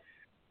 but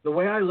the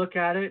way I look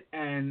at it,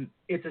 and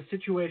it's a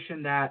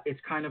situation that it's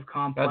kind of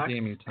complex,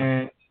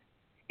 and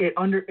it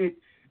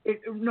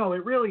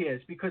really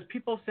is, because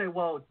people say,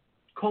 well,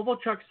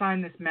 Kovalchuk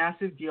signed this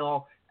massive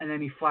deal and then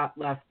he flat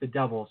left the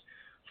Devils.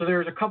 So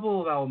there's a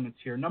couple of elements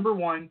here. Number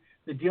one,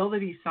 the deal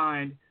that he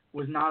signed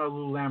was not a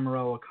Lou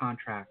Lamoriello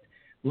contract.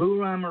 Lou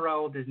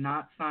Lamoriello does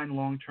not sign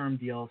long-term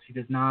deals. He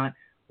does not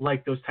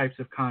like those types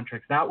of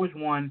contracts. That was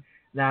one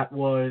that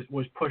was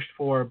pushed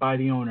for by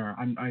the owner.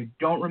 I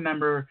don't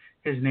remember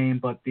his name,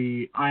 but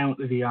the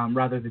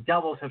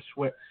Devils have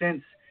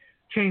since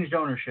changed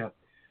ownership.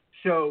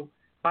 So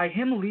by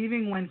him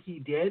leaving when he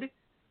did,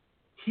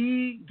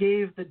 he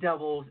gave the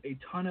Devils a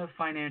ton of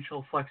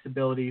financial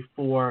flexibility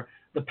for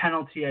the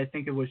penalty. I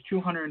think it was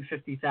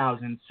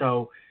 $250,000.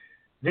 So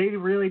they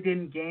really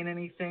didn't gain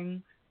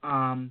anything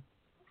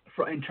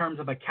in terms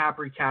of a cap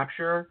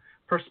recapture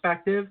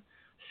perspective.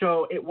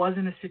 So it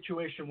wasn't a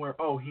situation where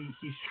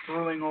he's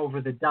screwing over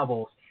the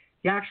Devils.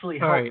 He actually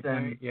helped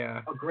them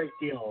a great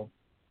deal.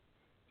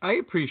 I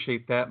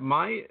appreciate that.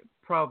 My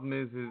problem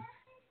is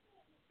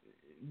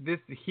this: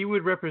 he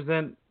would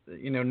represent,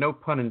 no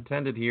pun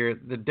intended here,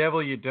 the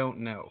devil you don't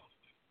know.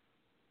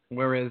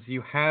 Whereas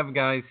you have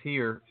guys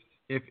here,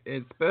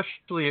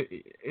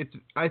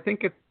 I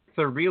think it's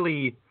a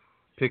really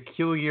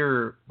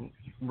peculiar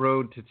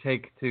road to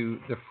take to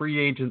the free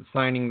agent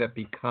signing that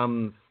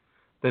becomes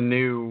the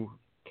new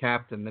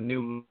captain, the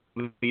new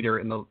leader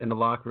in the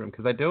locker room.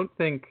 Because I don't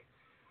think,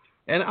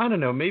 and I don't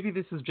know, maybe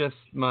this is just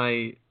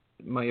my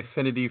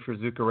affinity for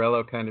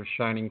Zuccarello kind of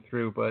shining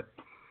through, but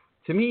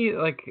to me,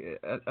 like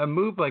a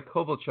move like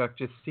Kovalchuk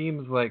just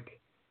seems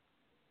like,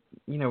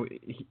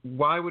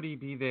 why would he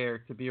be there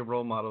to be a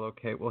role model?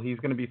 Okay, well, he's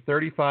going to be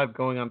 35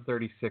 going on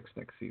 36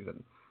 next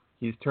season.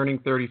 He's turning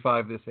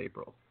 35 this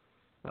April.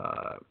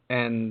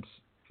 And,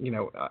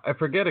 I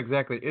forget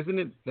exactly,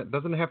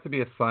 doesn't it have to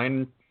be a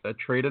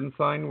trade-in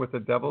sign with the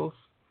Devils?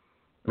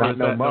 Or is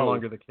that no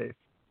longer the case?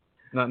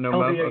 Not no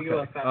mo?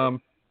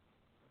 Okay.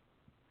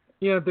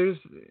 Yeah, there's,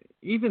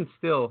 even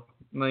still,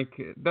 like,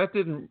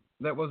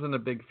 that wasn't a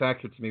big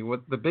factor to me.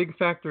 What the big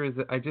factor is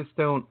that I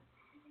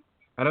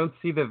don't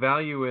see the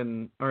value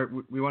in, all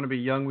right, we want to be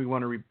young, we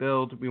want to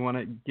rebuild, we want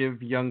to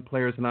give young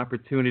players an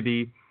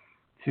opportunity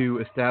to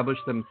establish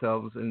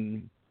themselves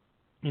in,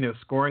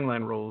 scoring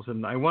line roles.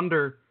 And I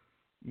wonder,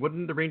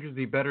 wouldn't the Rangers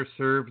be better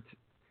served,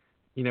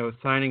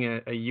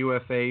 signing a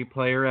UFA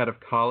player out of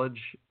college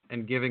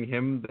and giving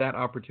him that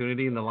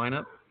opportunity in the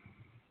lineup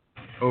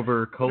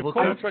over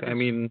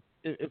Kovalchuk?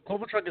 If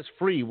Kovalchuk is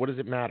free, what does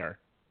it matter?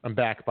 I'm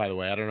back, by the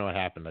way. I don't know what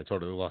happened. I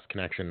totally lost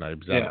connection. I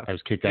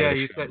was kicked out of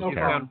the show. Yeah, you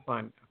sound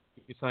fine.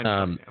 You sound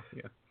fine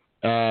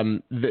now.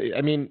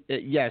 Yeah.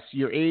 Yes,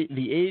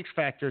 the age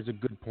factor is a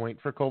good point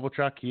for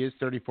Kovalchuk. He is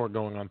 34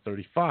 going on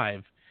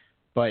 35,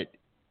 but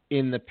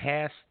in the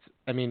past,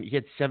 he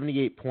had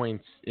 78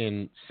 points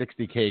in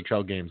 60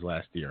 KHL games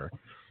last year.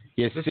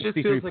 He has 63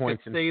 just feels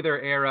points. Like a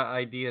Sather era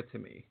idea to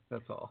me.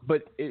 That's all.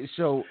 But here's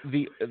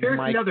the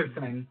other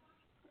thing.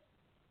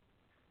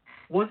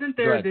 Wasn't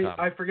there?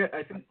 I forget.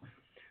 I think.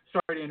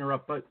 Sorry to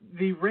interrupt, but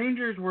the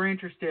Rangers were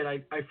interested.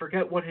 I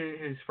forget what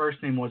his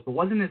first name was, but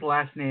wasn't his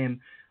last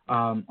name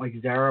like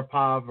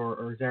Zarapov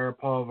or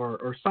Zarapov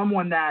or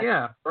someone that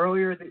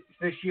earlier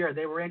this year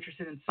they were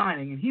interested in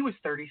signing, and he was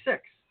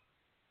 36.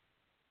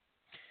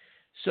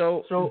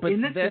 So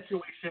in this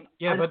situation,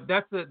 but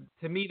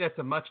to me that's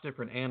a much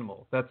different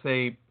animal. That's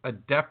a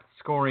depth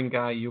scoring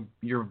guy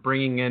you're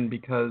bringing in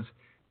because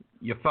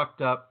you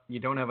fucked up,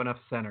 you don't have enough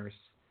centers,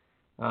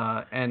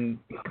 and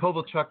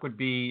Kovalchuk would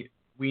be.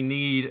 We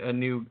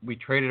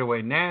traded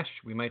away Nash.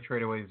 We might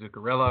trade away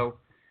Zuccarello.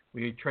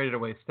 We traded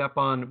away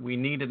Stepan. We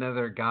need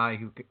another guy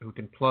who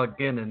can plug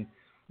in. And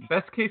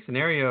best case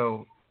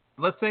scenario,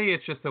 let's say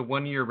it's just a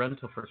 1-year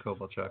rental for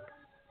Kovalchuk.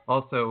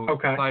 Also,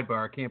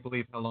 sidebar, I can't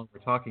believe how long we're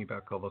talking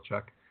about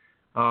Kovalchuk.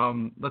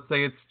 Let's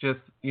say it's just,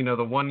 the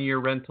 1-year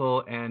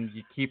rental and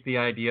you keep the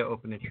idea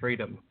open to trade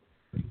him.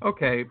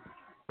 Okay,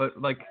 but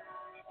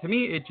to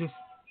me,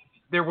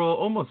 there will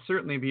almost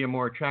certainly be a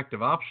more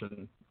attractive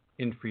option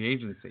in free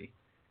agency.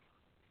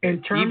 In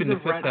terms even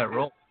of to fit that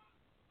role.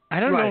 I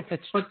don't know if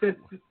it's... But it's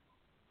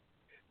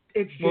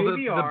JVR.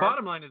 Well, the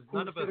bottom line is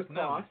none of us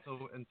know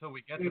until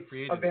we get to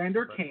free agency.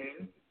 Evander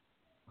Kane.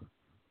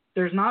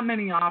 There's not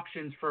many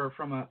options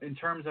in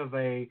terms of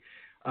a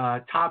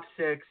top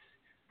 6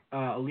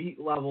 elite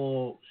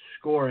level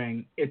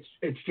scoring. It's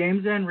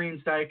James Van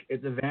Riemsdyk.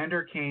 It's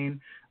Evander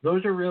Kane.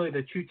 Those are really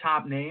the 2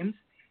 top names.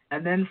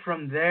 And then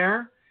from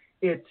there,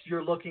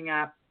 you're looking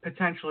at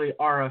potentially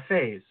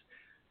RFAs.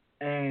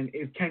 And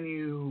can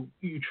you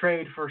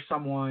trade for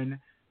someone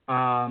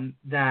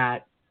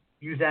that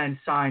you then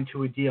sign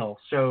to a deal?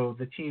 So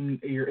the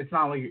team, it's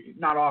not like you're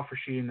not offer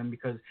sheeting them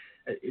because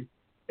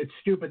it's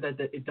stupid that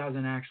it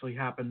doesn't actually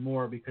happen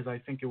more because I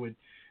think it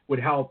would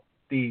help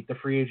the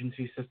free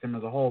agency system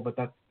as a whole. But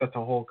that's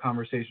a whole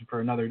conversation for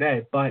another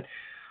day. But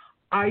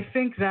I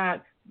think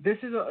that this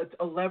is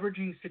a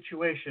leveraging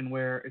situation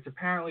where it's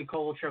apparently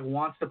Kovalchuk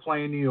wants to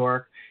play in New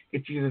York.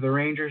 It's either the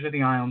Rangers or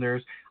the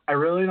Islanders. I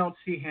really don't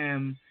see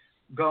him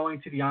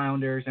going to the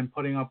Islanders and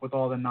putting up with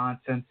all the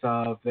nonsense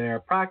of they're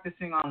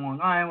practicing on Long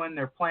Island,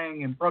 they're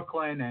playing in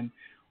Brooklyn, and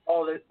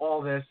all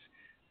this.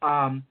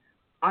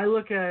 I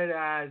look at it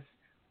as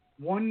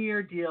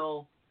 1-year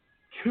deal,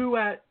 2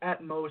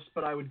 at most,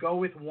 but I would go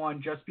with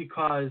 1 just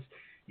because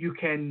you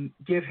can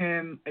give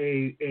him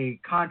a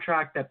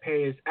contract that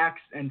pays X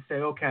and say,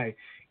 okay,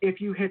 if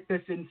you hit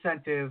this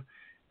incentive,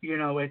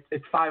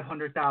 it's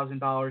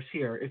 $500,000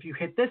 here. If you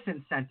hit this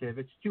incentive,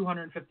 it's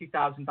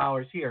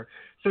 $250,000 here.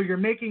 So you're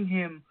making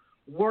him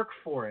work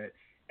for it,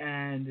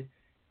 and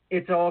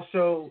it's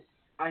also,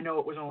 I know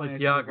it was only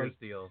like Yager's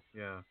deal,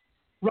 yeah.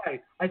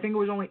 Right. I think it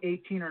was only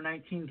 18 or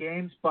 19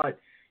 games, but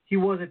he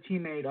was a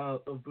teammate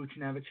of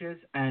Buchnevic's,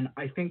 and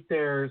I think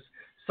there's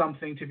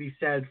something to be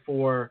said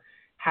for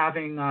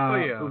having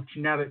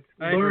Buchnevich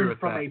learn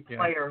from a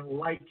player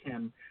like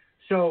him.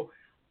 So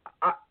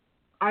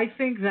I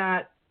think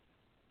that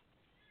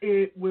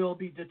it will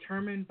be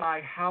determined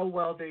by how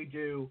well they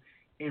do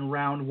in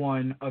round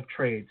one of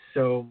trades.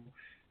 So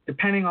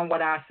depending on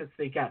what assets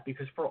they get,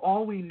 because for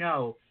all we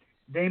know,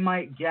 they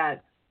might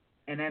get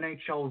an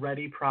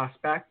NHL-ready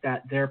prospect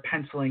that they're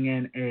penciling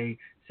in a,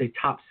 say,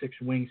 top 6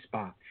 wing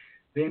spot.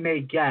 They may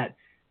get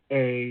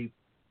a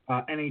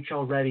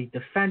NHL-ready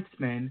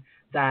defenseman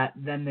that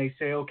then they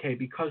say, okay,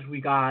 because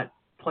we got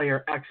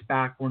player X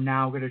back, we're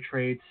now going to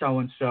trade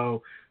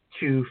so-and-so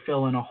to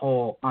fill in a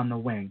hole on the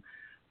wing.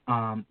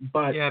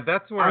 But yeah,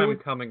 that's where I'm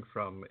coming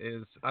from.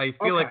 Is I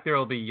feel like there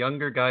will be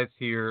younger guys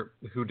here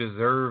who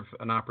deserve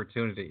an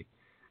opportunity,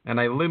 and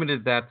I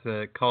limited that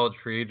to college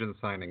free agent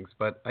signings.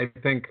 But I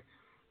think,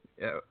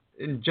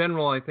 in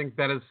general, I think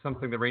that is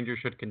something the Rangers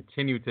should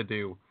continue to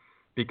do,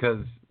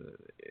 because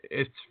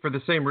it's for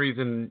the same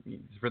reason,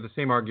 for the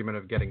same argument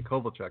of getting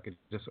Kovalchuk.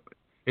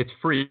 It's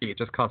free. It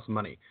just costs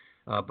money.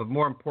 But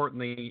more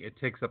importantly, it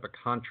takes up a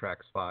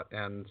contract spot,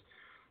 and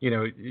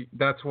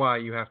that's why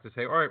you have to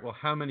say, all right, well,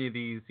 how many of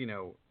these,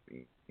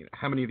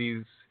 how many of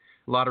these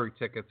lottery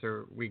tickets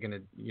are we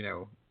going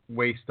to,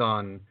 waste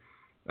on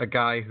a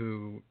guy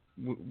who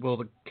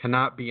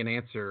cannot be an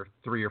answer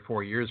 3 or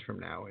 4 years from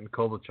now in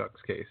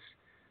Kovalchuk's case?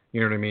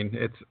 You know what I mean?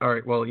 It's all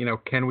right. Well,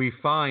 can we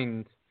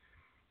find,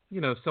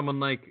 someone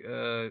like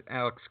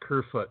Alex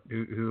Kerfoot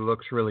who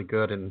looks really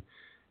good in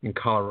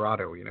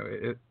Colorado?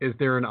 Is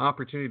there an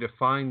opportunity to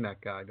find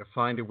that guy, to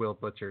find a Will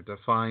Butcher, to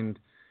find,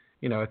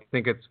 I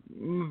think it's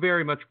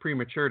very much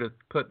premature to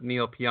put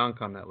Neil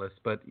Pionk on that list,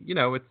 but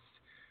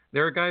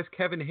there are guys,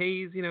 Kevin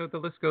Hayes, the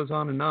list goes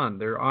on and on.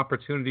 There are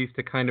opportunities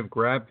to kind of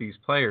grab these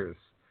players,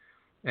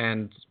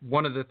 and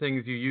one of the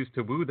things you use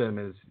to woo them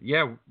is,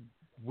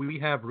 we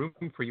have room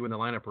for you in the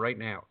lineup right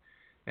now,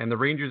 and the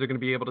Rangers are going to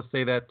be able to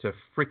say that to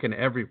freaking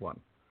everyone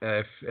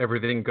if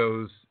everything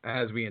goes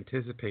as we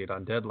anticipate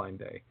on deadline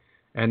day,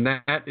 and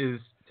that is,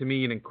 to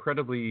me, an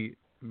incredibly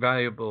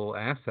valuable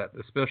asset.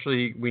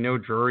 Especially, we know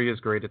Drury is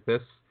great at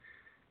this,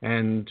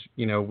 and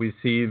we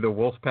see the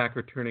Wolfpack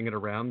are turning it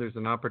around. There's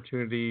an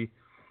opportunity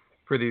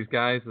for these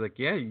guys, like,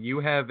 you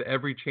have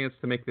every chance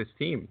to make this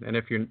team, and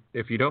if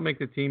you don't make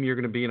the team, you're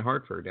going to be in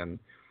Hartford, and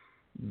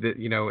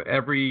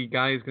every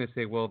guy is going to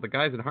say, well, the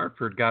guys in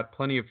Hartford got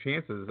plenty of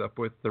chances up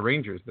with the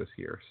Rangers this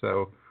year.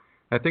 So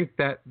I think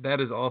that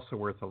is also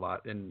worth a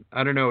lot. And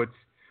I don't know,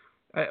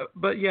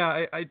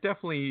 I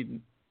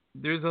definitely,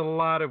 there's a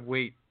lot of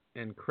weight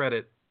and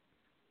credit,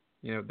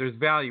 there's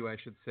value, I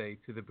should say,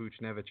 to the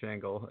Buchnevich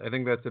angle. I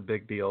think that's a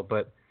big deal.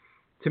 But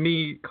to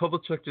me,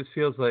 Kovalchuk just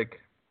feels like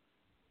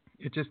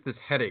it's just this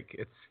headache.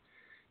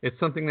 It's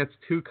something that's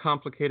too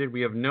complicated.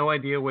 We have no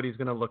idea what he's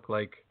going to look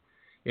like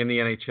in the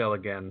NHL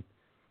again.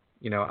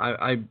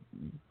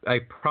 I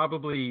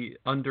probably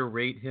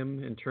underrate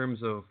him in terms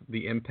of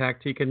the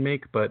impact he can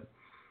make. But,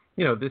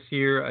 this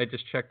year I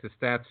just checked his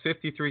stats,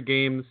 53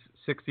 games,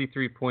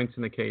 63 points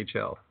in the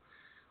KHL.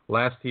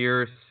 Last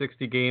year,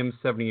 60 games,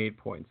 78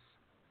 points.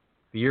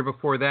 The year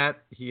before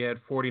that, he had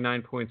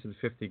 49 points in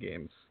 50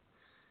 games.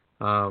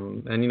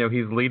 And,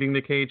 he's leading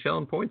the KHL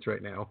in points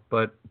right now.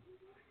 But,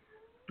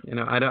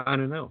 I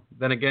don't know.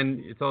 Then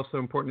again, it's also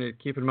important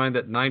to keep in mind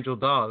that Nigel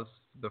Dawes,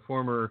 the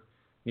former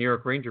New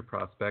York Ranger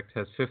prospect,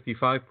 has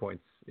 55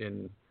 points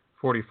in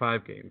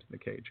 45 games in the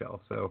KHL.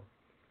 So,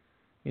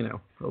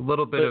 a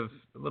little bit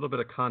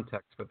of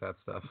context with that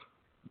stuff.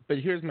 But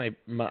here's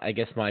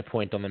my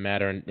point on the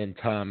matter, and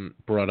Tom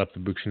brought up the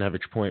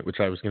Buchnevich point, which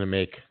I was going to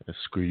make.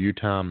 Screw you,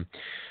 Tom.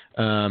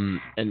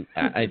 And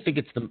I think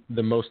it's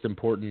the most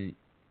important,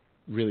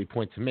 really,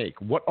 point to make.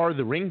 What are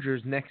the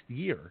Rangers next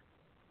year?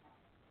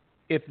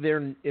 If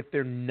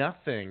they're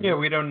nothing,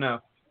 we don't know.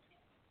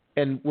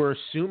 And we're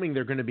assuming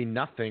they're going to be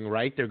nothing,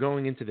 right? They're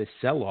going into this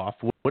sell-off.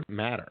 What would it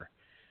matter?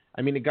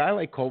 I mean, a guy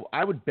like Kovalchuk,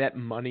 I would bet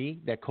money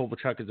that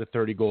Kovalchuk is a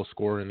 30-goal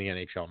scorer in the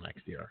NHL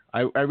next year.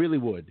 I really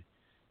would.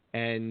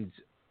 And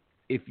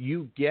if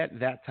you get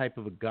that type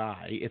of a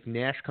guy, if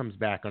Nash comes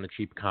back on a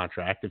cheap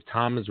contract, if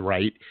Tom is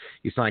right,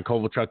 you sign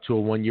Kovalchuk to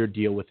a 1-year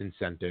deal with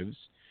incentives.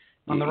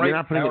 You're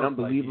not putting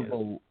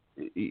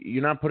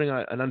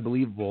an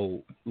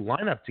unbelievable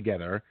lineup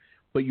together,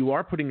 but you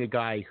are putting a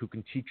guy who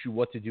can teach you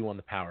what to do on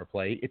the power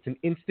play. It's an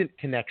instant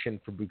connection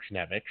for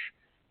Buchnevich,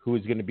 who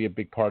is going to be a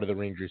big part of the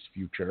Rangers'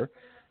 future.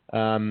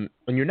 And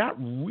you're not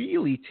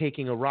really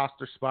taking a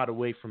roster spot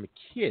away from a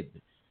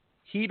kid.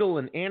 Hedl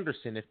and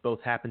Anderson, if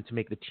both happen to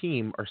make the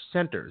team, are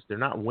centers. They're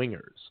not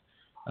wingers.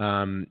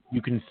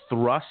 You can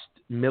thrust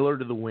Miller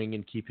to the wing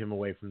and keep him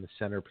away from the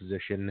center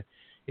position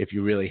if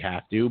you really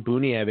have to.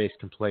 Bunieves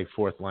can play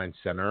fourth-line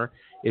center.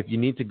 If you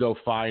need to go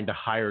find a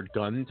hired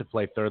gun to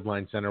play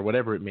third-line center,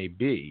 whatever it may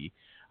be,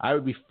 I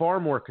would be far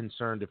more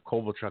concerned if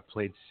Kovalchuk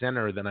played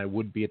center than I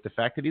would be at the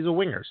fact that he's a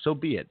winger. So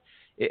be it.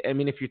 I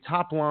mean, if your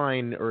top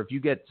line or if you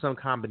get some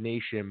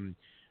combination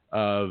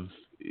of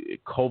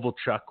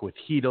Kovalchuk with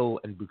Chytil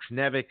and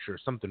Buchnevich or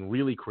something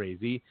really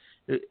crazy,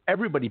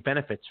 everybody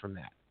benefits from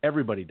that.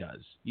 Everybody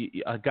does.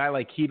 A guy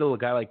like Chytil, a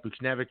guy like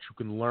Buchnevich who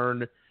can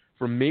learn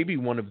from maybe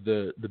one of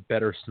the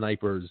better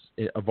snipers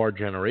of our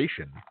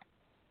generation,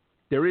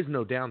 there is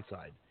no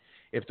downside.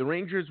 If the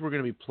Rangers were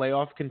going to be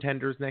playoff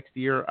contenders next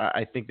year,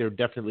 I think there would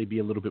definitely be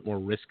a little bit more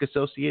risk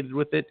associated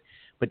with it.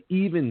 But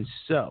even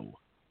so,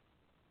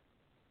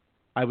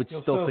 I would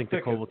still think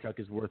that Kovalchuk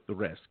is worth the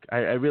risk. I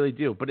really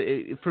do. But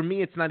for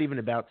me, it's not even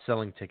about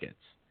selling tickets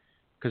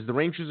because the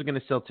Rangers are going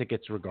to sell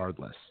tickets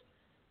regardless.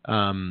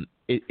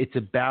 It's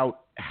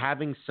about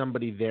having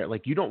somebody there.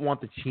 Like, you don't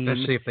want the team...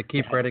 Especially if they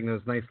keep writing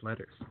those nice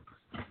letters.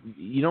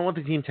 You don't want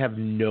the team to have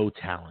no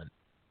talent.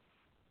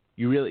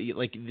 You really...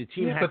 Like, the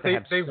team has to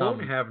have they some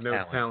won't have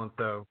no talent,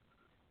 though.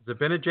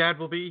 Zibanejad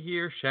will be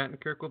here.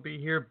 Shattenkirk will be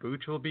here.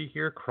 Buch will be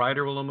here.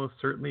 Kreider will almost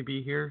certainly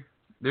be here.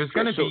 There's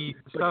going to be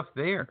stuff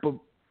there. But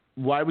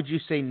why would you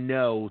say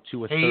no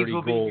to a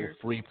 30-goal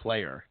free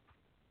player?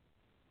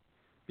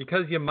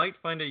 Because you might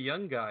find a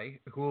young guy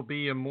who will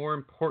be a more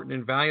important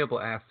and valuable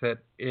asset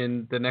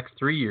in the next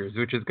 3 years,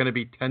 which is going to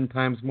be 10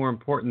 times more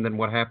important than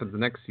what happens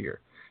next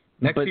year.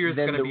 Next year is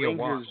going to be a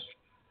wash.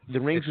 The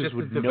Rangers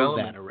would know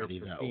that already,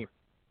 though.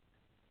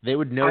 They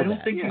would know that. I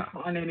don't think you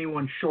find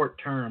anyone short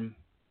term.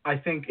 I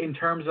think in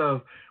terms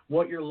of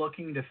what you're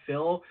looking to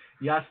fill,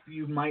 yes,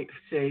 you might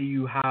say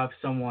you have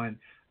someone,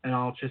 and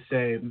I'll just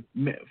say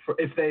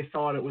if they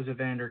thought it was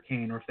Evander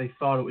Kane or if they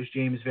thought it was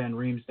James Van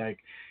Riemsdyk,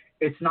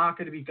 it's not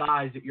going to be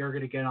guys that you're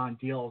going to get on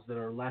deals that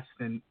are less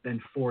than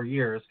 4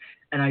 years.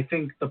 And I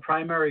think the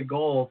primary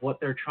goal of what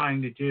they're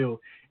trying to do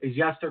is,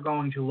 yes, they're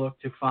going to look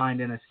to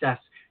find and assess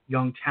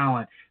young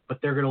talent, but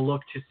they're going to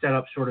look to set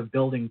up sort of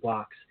building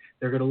blocks.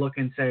 They're going to look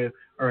and say,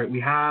 all right,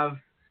 we have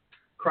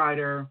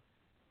Kreider,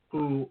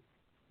 who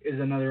is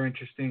another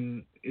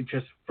interesting,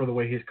 just for the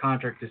way his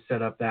contract is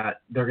set up, that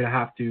they're going to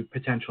have to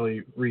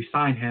potentially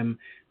re-sign him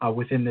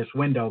within this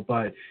window.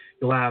 But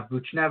you'll have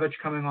Buchnevich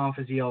coming off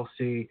as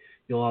ELC.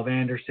 You'll have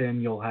Anderson.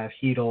 You'll have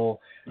Chytil.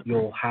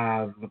 You'll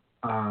have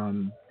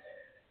Pionk.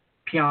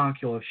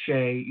 You'll have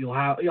Shea. You'll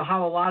have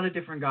a lot of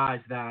different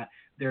guys that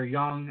they're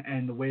young,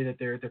 and the way that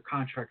their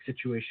contract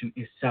situation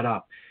is set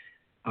up.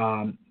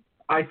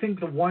 I think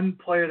the one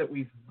player that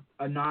we've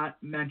not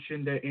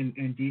mentioned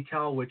in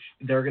detail, which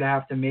they're going to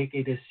have to make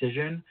a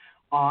decision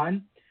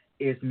on,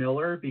 is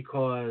Miller,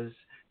 because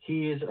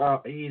he's an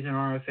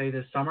RFA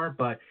this summer,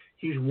 but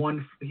he's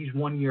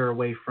 1 year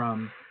away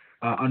from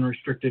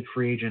unrestricted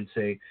free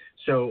agency.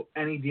 So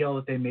any deal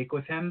that they make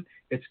with him,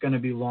 it's going to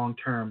be long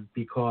term,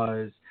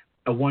 because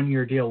a 1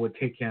 year deal would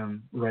take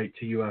him right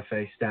to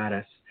UFA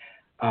status.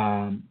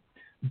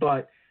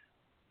 But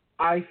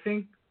I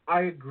think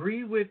I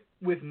agree with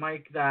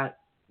Mike that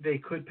they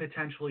could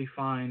potentially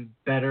find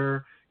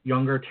better,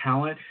 younger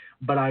talent,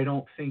 but I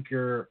don't think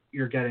you're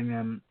getting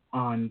them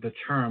on the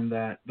term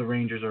that the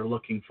Rangers are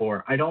looking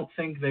for. I don't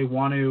think they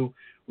want to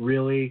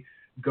really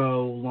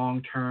go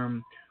long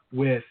term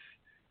with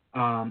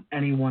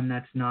anyone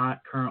that's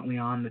not currently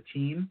on the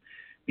team,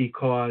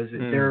 because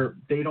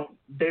they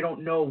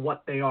don't know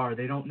what they are.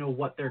 They don't know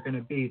what they're going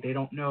to be. They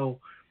don't know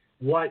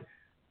what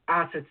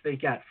assets they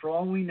get. For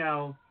all we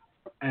know,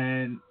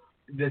 and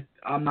this,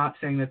 I'm not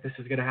saying that this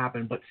is going to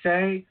happen, but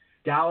say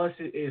Dallas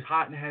is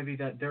hot and heavy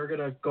that they're going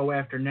to go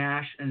after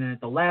Nash, and then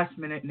at the last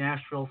minute,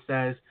 Nashville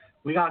says,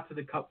 we got to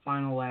the Cup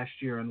final last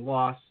year and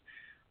lost.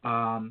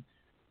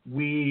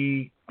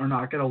 We are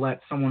not going to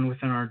let someone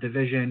within our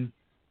division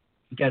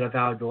get a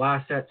valuable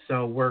asset,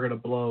 so we're going to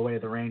blow away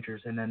the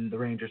Rangers. And then the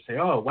Rangers say,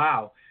 oh,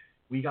 wow,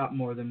 we got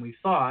more than we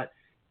thought,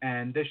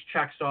 and this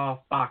checks off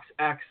box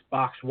X,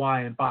 box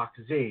Y, and box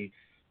Z.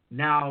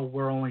 Now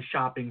we're only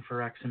shopping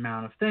for X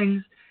amount of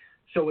things,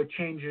 so it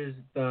changes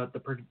the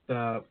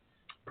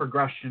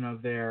progression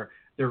of their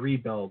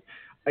rebuild.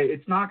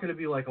 It's not going to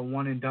be like a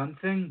one and done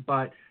thing,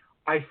 but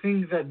I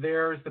think that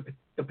there's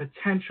the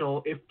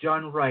potential, if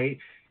done right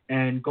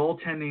and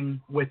goaltending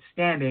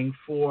withstanding,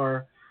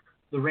 for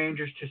the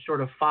Rangers to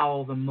sort of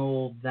follow the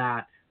mold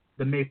that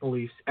the Maple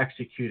Leafs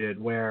executed,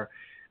 where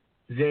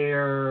they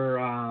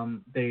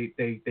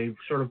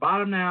sort of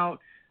bottom out,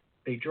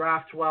 they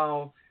draft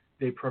well,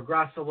 they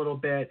progress a little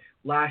bit.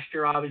 Last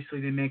year, obviously,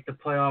 they make the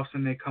playoffs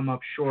and they come up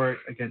short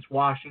against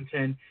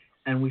Washington,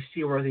 and we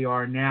see where they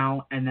are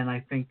now. And then I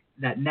think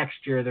that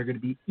next year they're going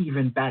to be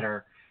even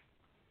better.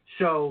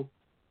 So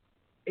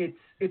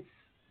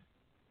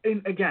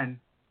and again,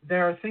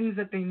 there are things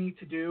that they need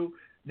to do.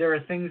 There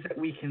are things that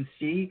we can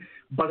see,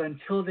 but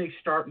until they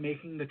start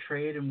making the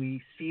trade and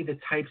we see the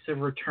types of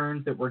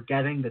returns that we're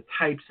getting, the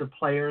types of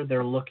player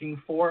they're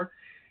looking for,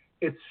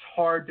 it's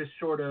hard to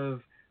sort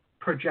of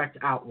project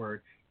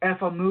outward.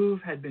 if a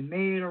move had been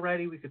made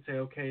already, we could say,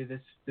 okay,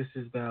 this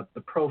is the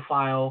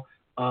profile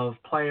of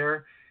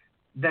player.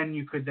 Then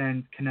you could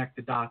then connect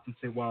the dots and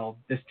say, well,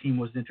 this team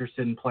was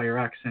interested in player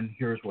X, and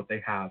here's what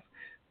they have.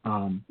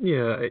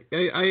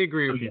 I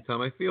agree with you,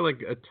 Tom. I feel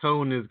like a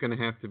tone is going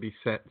to have to be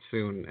set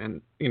soon.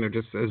 And,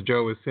 just as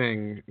Joe was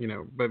saying,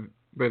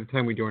 by the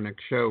time we do our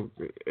next show,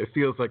 it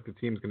feels like the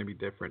team's going to be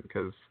different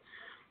because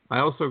I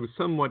also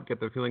somewhat get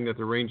the feeling that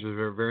the Rangers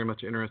are very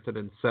much interested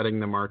in setting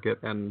the market,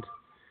 and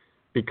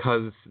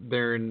because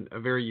they're in a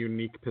very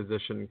unique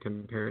position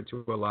compared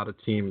to a lot of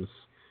teams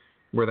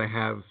where they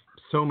have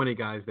so many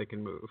guys they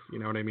can move, you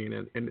know what I mean?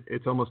 And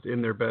it's almost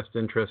in their best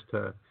interest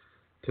to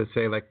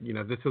say, like,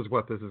 this is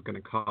what this is going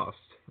to cost.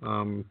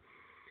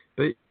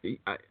 But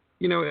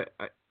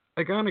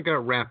I kind of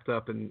got wrapped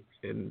up in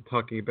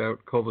talking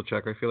about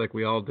Kovalchuk. I feel like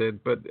we all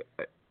did, but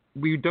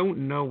we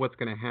don't know what's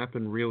going to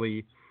happen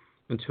really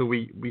until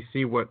we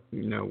see what,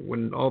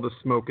 when all the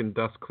smoke and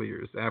dust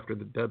clears after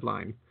the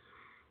deadline.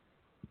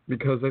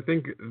 Because I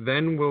think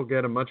then we'll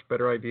get a much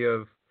better idea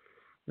of,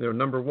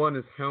 number one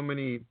is how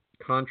many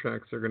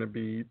contracts are going to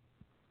be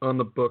on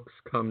the books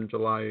come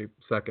July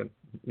 2nd,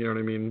 you know what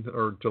I mean,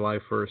 or July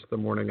 1st, the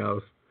morning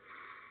of.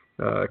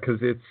 Because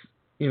it's,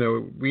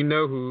 we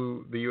know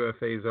who the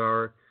UFAs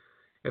are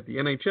at the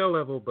NHL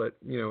level, but,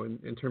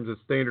 in terms of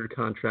standard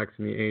contracts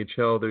in the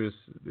AHL, there's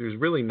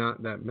really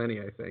not that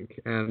many, I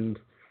think. And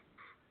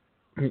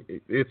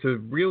it's a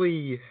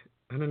really,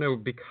 I don't know,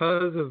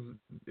 because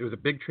it was a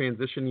big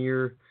transition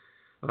year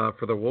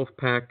for the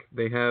Wolfpack.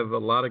 They have a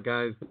lot of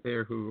guys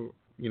there who,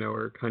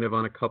 are kind of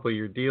on a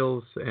couple-year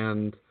deals.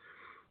 And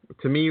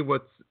to me,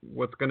 what's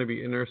going to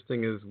be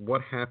interesting is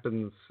what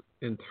happens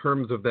in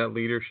terms of that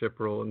leadership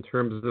role, in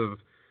terms of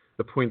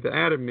the point that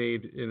Adam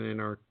made in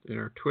our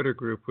Twitter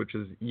group, which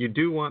is you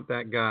do want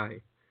that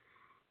guy,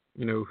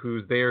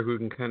 who's there, who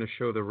can kind of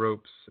show the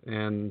ropes.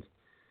 And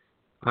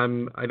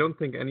I don't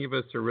think any of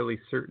us are really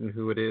certain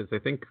who it is. I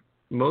think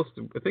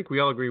we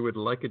all agree would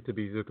like it to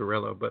be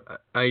Zuccarello, but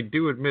I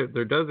do admit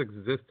there does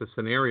exist a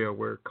scenario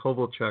where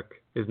Kovalchuk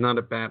is not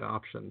a bad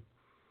option.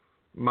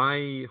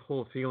 My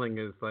whole feeling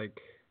is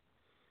like,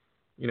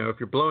 if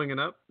you're blowing it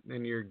up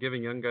and you're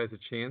giving young guys a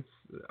chance,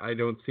 I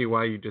don't see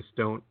why you just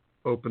don't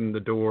open the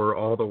door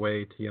all the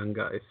way to young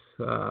guys.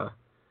 There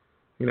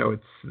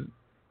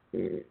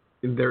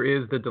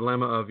is the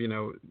dilemma of,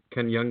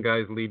 can young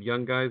guys lead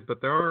young guys?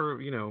 But there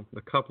are,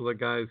 a couple of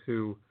guys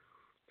who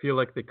feel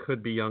like they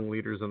could be young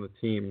leaders on the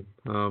team.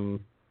 And,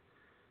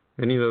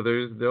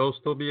 there'll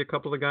still be a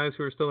couple of guys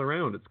who are still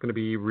around. It's going to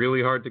be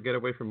really hard to get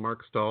away from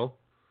Mark Stahl.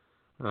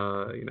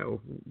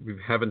 We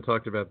haven't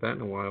talked about that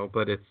in a while,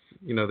 but it's,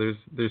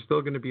 there's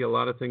still going to be a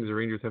lot of things the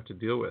Rangers have to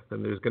deal with.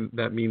 And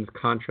that means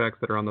contracts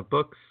that are on the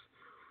books.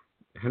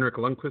 Henrik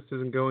Lundqvist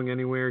isn't going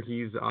anywhere.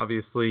 He's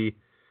obviously,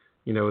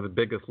 the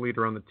biggest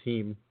leader on the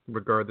team,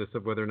 regardless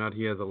of whether or not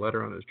he has a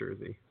letter on his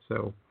jersey.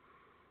 So,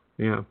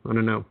 yeah, I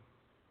don't know.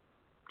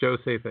 Joe,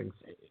 say things.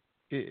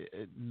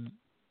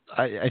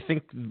 I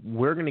think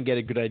we're going to get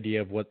a good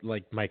idea of what,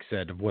 like Mike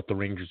said, of what the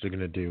Rangers are going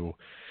to do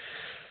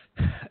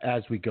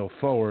as we go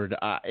forward.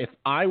 If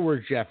I were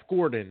Jeff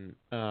Gordon,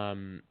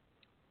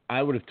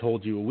 I would have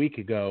told you a week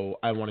ago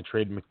I want to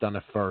trade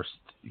McDonough first,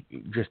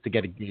 just to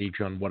get a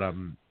gauge on what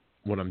I'm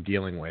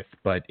dealing with.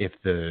 But if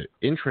the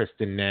interest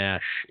in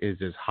Nash is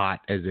as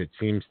hot as it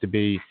seems to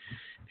be,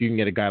 if you can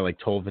get a guy like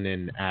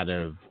Tolvanen out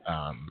of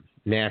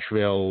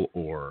Nashville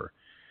or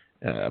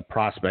a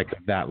prospect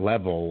of that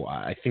level,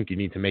 I think you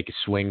need to make a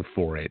swing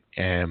for it.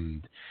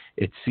 And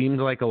it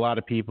seems like a lot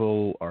of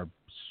people are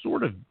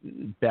sort of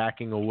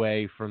backing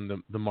away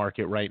from the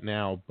market right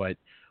now, but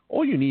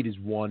all you need is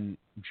one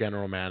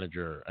general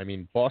manager. I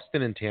mean,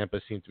 Boston and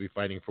Tampa seem to be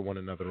fighting for one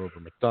another over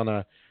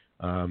McDonough.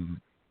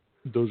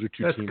 Those are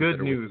two That's teams. That's good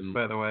that news, within,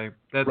 by the way.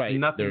 That's right,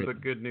 nothing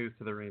but good news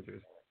to the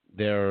Rangers.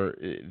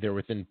 They're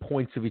within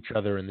points of each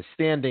other in the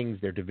standings.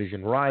 They're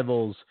division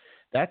rivals.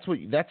 That's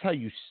how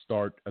you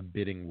start a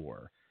bidding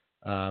war.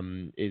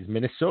 Is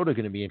Minnesota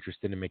going to be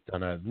interested in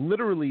McDonough?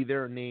 Literally,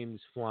 there are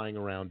names flying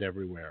around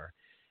everywhere,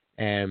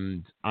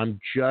 and I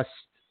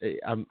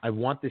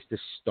want this to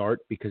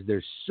start because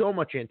there's so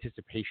much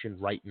anticipation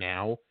right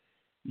now.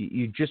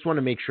 You just want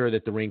to make sure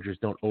that the Rangers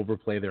don't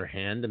overplay their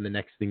hand, and the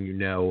next thing you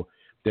know,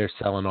 they're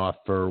selling off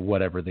for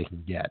whatever they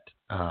can get.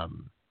 I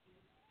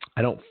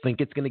don't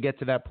think it's going to get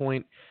to that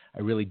point.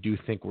 I really do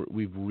think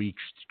we've reached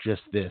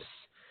just this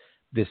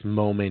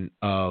moment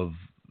of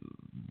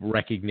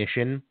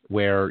recognition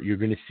where you're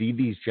going to see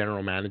these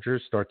general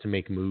managers start to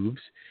make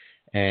moves.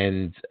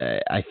 And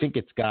I think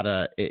it's got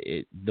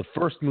the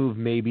first move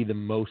may be the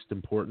most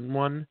important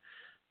one.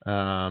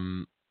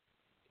 And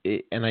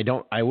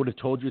I would have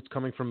told you it's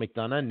coming from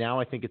McDonough. Now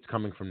I think it's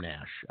coming from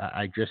Nash.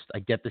 I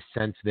get the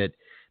sense that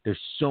there's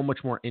so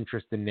much more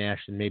interest in Nash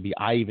than maybe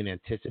I even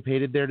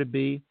anticipated there to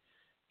be,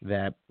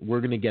 that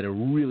we're going to get a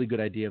really good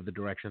idea of the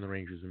direction the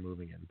Rangers are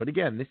moving in. But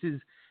again, this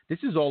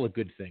is all a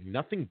good thing.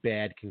 Nothing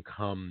bad can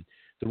come.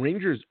 The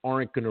Rangers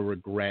aren't going to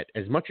regret,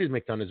 as much as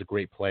McDonough is a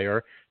great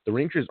player, the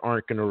Rangers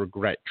aren't going to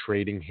regret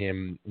trading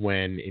him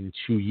when in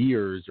 2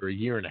 years or a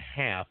year and a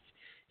half,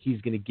 he's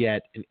going to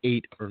get an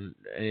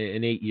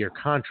 8-year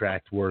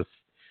contract worth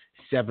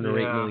 $7 or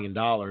 $8 million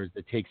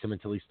that takes him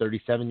until he's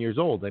 37 years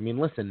old. I mean,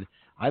 listen,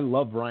 I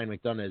love Ryan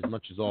McDonough as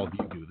much as all of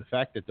you do. The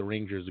fact that the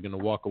Rangers are going to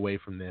walk away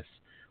from this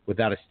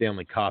without a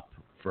Stanley Cup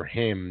for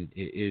him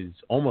is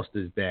almost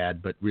as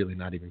bad, but really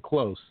not even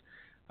close,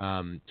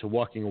 to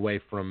walking away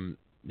from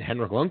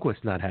Henrik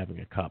Lundqvist not having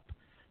a cup.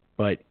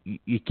 But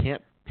you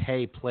can't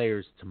pay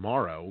players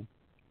tomorrow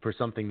for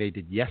something they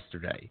did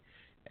yesterday.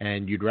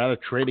 And you'd rather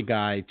trade a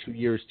guy 2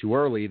 years too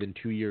early than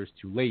 2 years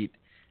too late.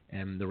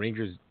 And the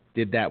Rangers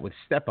did that with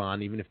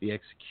Stepan, even if the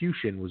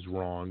execution was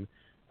wrong.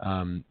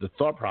 The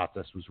thought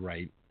process was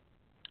right.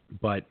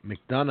 But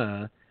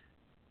McDonough,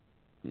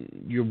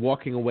 you're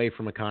walking away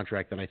from a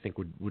contract that I think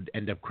would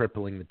end up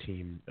crippling the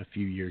team a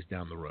few years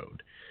down the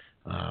road.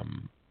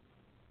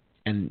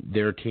 And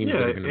there are teams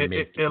that are going to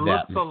make that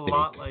looks mistake. A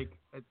lot like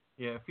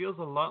it feels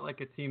a lot like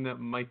a team that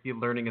might be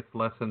learning its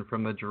lesson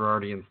from the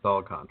Girardi and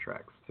Stahl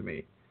contracts to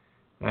me.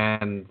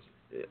 And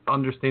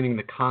understanding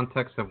the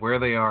context of where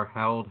they are,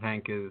 how old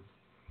Hank is,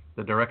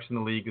 the direction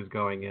the league is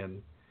going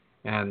in.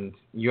 And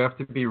you have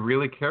to be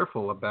really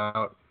careful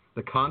about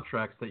the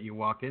contracts that you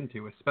walk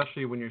into,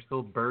 especially when you're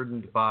still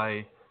burdened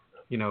by,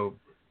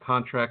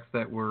 contracts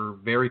that were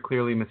very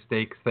clearly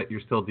mistakes that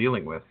you're still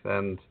dealing with.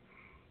 And,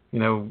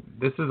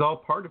 this is all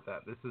part of that.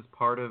 This is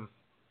part of,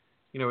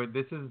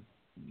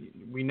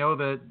 we know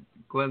that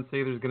Glenn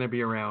Sather's going to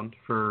be around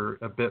for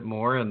a bit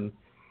more, and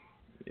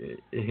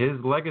his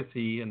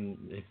legacy and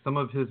some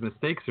of his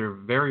mistakes are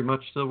very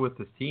much still with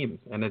this team.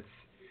 And it's,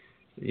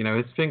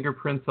 his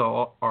fingerprints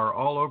are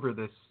all over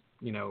this,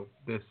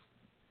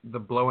 the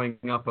blowing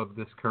up of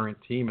this current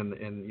team and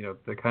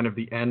the kind of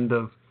the end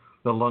of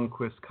the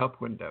Lundqvist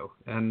Cup window.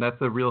 And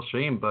that's a real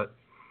shame, but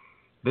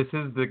this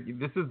is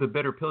the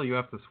bitter pill you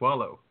have to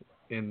swallow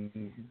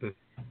in the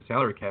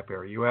salary cap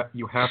era.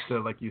 You have to,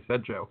 like you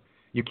said, Joe,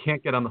 you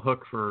can't get on the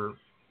hook for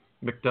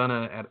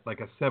McDonough at like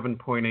a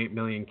 $7.8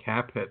 million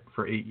cap hit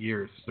for 8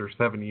 years or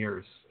 7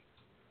 years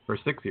or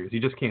 6 years.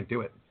 You just can't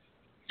do it.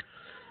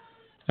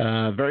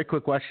 Very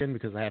quick question,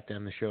 because I have to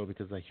end the show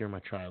because I hear my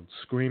child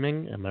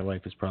screaming and my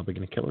wife is probably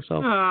going to kill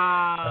herself.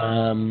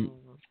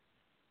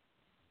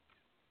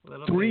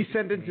 3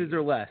 sentences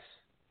or less.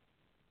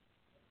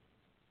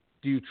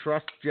 Do you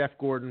trust Jeff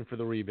Gordon for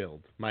the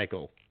rebuild,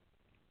 Michael?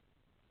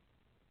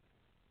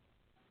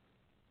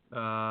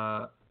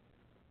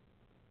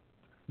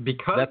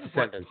 Because that's a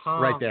sentence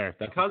right there.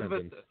 That's because a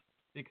sentence.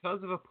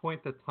 Because of a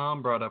point that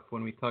Tom brought up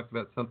when we talked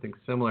about something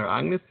similar,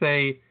 I'm going to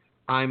say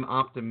I'm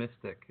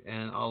optimistic,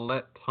 and I'll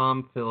let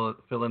Tom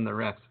fill in the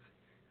rest.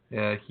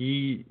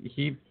 He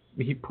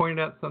pointed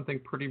out something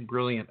pretty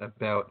brilliant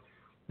about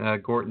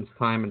Gorton's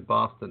time in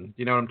Boston. Do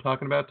you know what I'm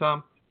talking about,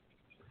 Tom?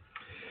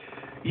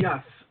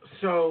 Yes.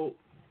 So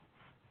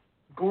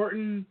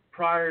Gorton,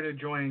 prior to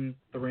joining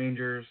the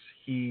Rangers,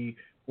 he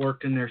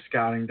worked in their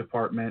scouting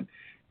department,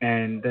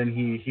 and then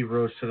he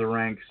rose to the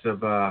ranks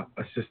of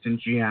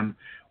assistant GM.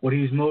 What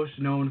he's most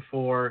known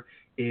for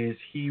is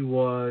he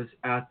was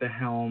at the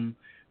helm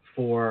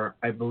for,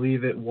 I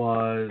believe it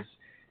was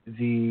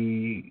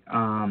the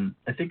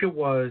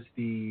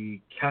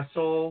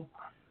Kessel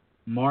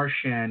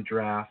Marchand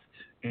draft,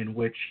 in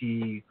which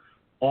he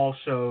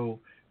also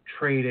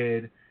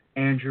traded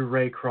Andrew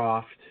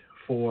Raycroft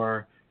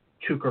for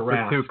Tuukka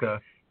Rask. Tuukka,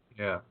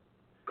 yeah.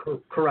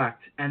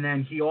 Correct. And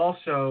then he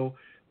also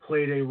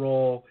played a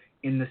role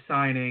in the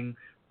signing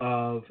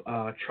of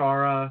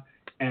Chara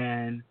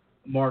and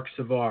Mark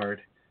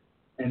Savard.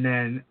 And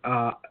then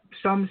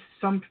some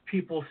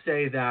people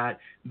say that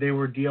they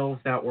were deals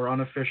that were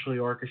unofficially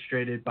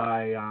orchestrated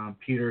by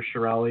Peter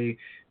Chiarelli,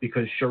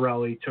 because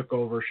Chiarelli took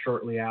over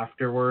shortly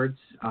afterwards.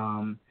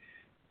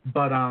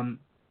 But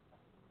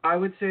I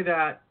would say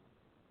that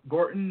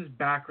Gorton's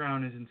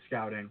background is in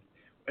scouting.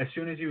 As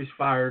soon as he was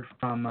fired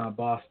from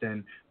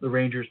Boston, the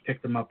Rangers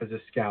picked him up as a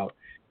scout.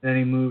 Then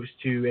he moves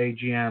to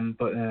AGM,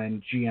 but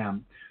then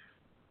GM.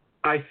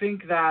 I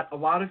think that a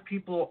lot of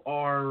people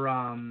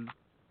are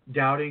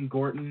doubting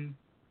Gorton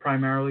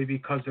primarily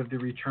because of the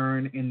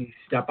return in the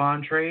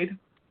Stepan trade.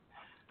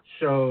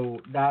 So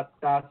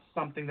that's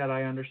something that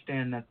I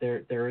understand, that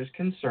there is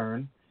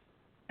concern.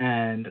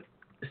 And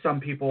some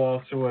people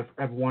also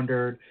have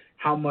wondered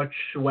how much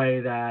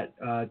sway that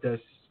does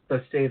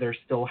Sather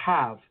still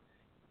have.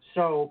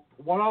 So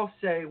what I'll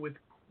say with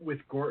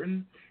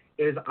Gorton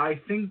is I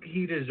think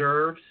he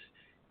deserves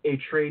a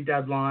trade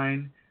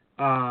deadline,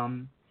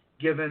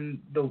 given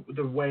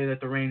the way that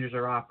the Rangers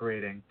are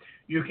operating.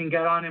 You can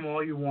get on him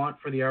all you want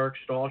for the Eric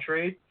Staal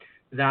trade.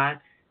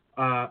 That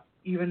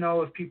even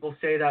though if people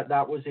say that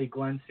was a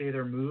Glenn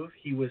Sather move,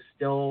 he was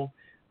still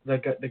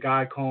the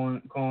guy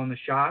calling the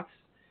shots.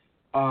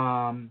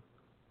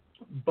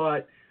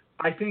 But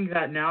I think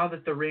that now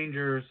that the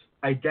Rangers'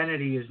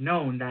 identity is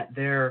known, that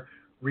they're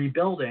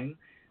rebuilding,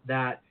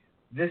 that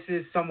this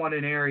is somewhat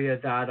an area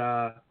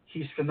that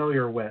he's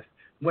familiar with.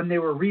 When they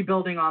were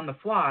rebuilding on the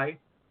fly,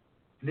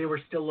 they were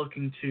still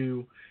looking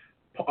to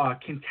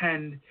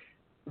contend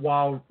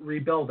while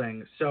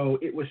rebuilding. So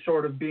it was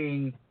sort of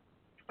being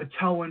a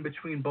toe in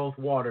between both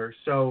waters.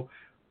 So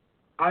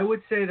I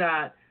would say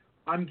that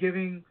I'm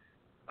giving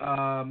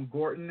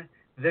Gorton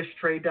this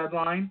trade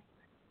deadline,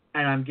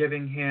 and I'm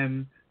giving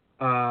him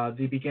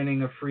the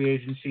beginning of free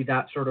agency,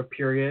 that sort of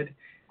period.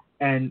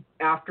 And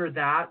after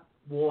that,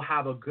 we'll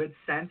have a good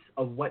sense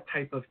of what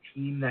type of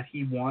team that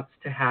he wants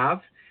to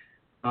have.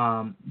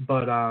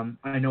 But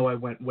I know I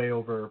went way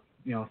over,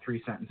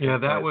 3 sentences. Yeah,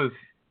 that was,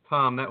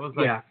 Tom, that was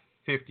like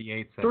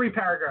 58 sentences. 3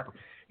 paragraphs.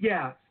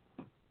 Yeah.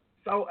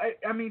 So,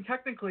 I mean,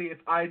 technically, if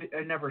I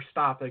never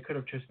stopped, I could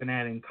have just been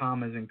adding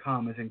commas and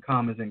commas and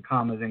commas and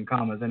commas and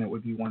commas, and it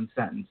would be one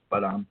sentence.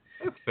 But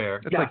that's fair.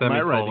 It's like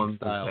my writing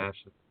style.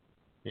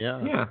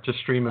 Yeah, just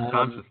stream of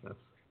consciousness.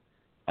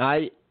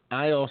 I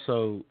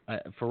also,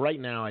 for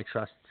right now, I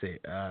trust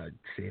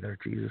Sather.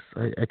 Jesus,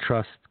 I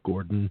trust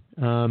Gordon.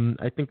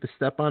 I think the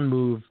Stepan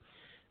move,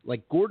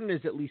 like Gordon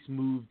is at least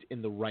moved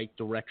in the right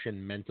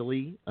direction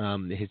mentally.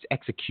 His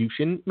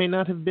execution may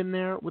not have been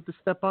there with the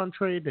Stepan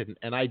trade,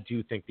 and I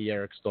do think the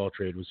Eric Staal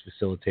trade was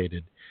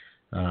facilitated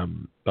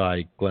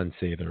by Glenn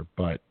Sather.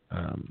 But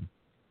I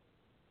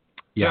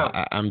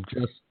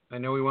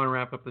know we want to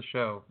wrap up the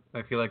show.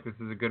 I feel like this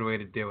is a good way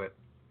to do it.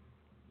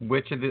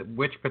 Which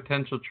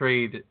potential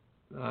trade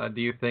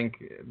do you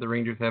think the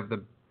Rangers have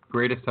the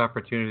greatest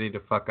opportunity to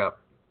fuck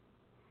up?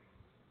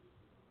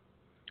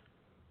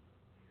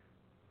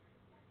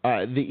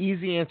 The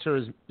easy answer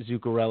is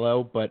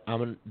Zuccarello, but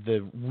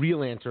the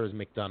real answer is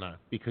McDonough,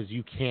 because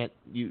you could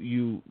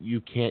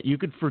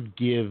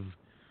forgive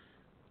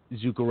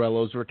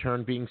Zuccarello's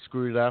return being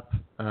screwed up.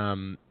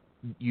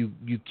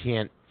 You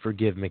can't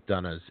forgive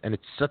McDonough's, and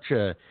it's such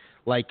a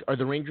are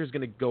the Rangers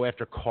going to go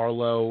after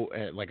Carlo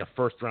like a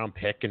first-round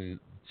pick and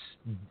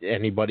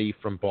anybody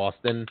from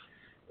Boston?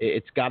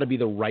 It's got to be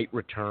the right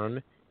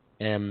return,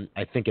 and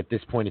I think at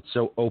this point it's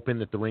so open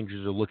that the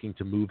Rangers are looking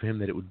to move him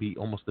that it would be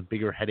almost a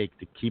bigger headache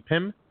to keep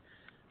him.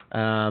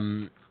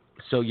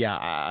 So yeah,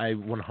 I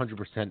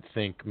 100%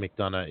 think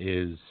McDonough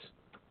is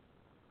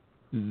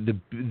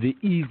the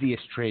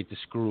easiest trade to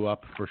screw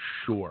up for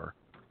sure.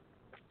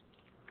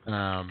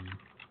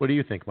 What do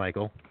you think,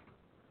 Michael?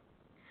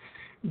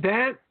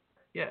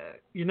 Yeah,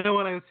 you know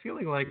what? I was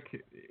feeling like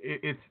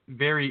it's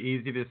very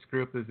easy to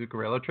screw up the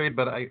Zuccarello trade,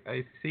 but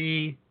I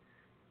see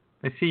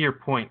your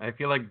point. I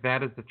feel like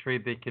that is the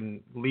trade they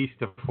can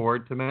least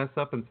afford to mess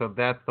up, and so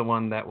that's the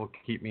one that will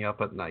keep me up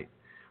at night.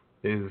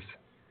 Is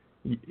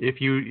if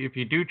you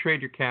do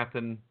trade your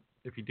captain,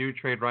 if you do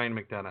trade Ryan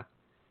McDonough,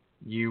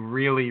 you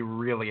really,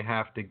 really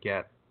have to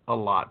get a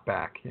lot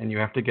back, and you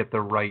have to get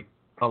the right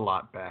a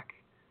lot back.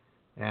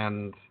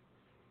 And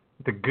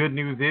the good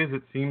news is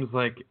it seems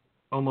like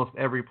almost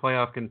every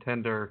playoff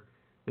contender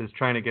is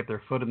trying to get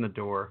their foot in the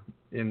door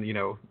in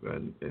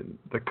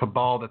the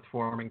cabal that's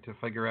forming to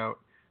figure out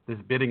this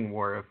bidding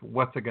war of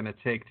what's it going to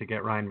take to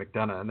get Ryan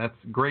McDonough. And that's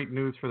great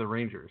news for the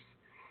Rangers.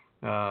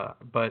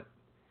 But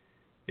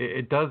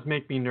it does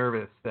make me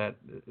nervous that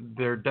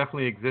there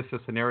definitely exists a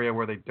scenario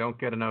where they don't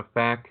get enough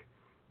back.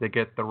 They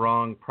get the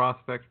wrong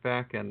prospects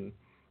back. And,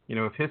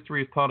 if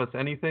history has taught us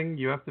anything,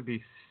 you have to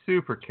be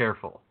super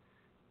careful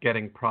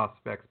getting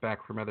prospects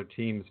back from other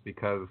teams,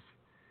 because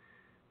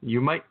you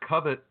might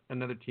covet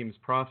another team's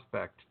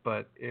prospect,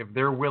 but if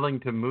they're willing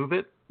to move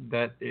it,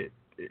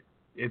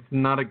 it's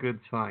not a good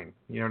sign.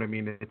 You know what I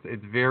mean?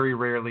 It's very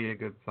rarely a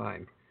good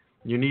sign.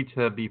 You need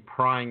to be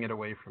prying it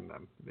away from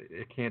them.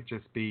 It can't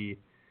just be,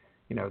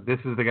 this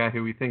is the guy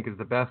who we think is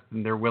the best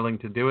and they're willing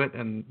to do it,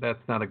 and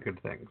that's not a good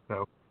thing.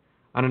 So,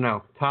 I don't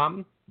know.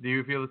 Tom, do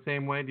you feel the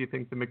same way? Do you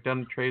think the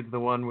McDonough trade's the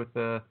one with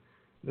the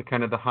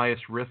kind of the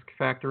highest risk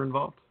factor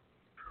involved?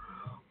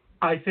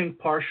 I think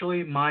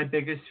partially my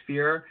biggest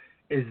fear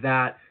is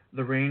that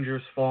the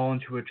Rangers fall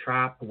into a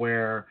trap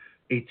where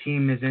a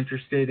team is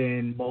interested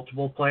in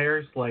multiple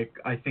players. Like,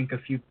 I think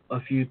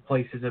a few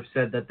places have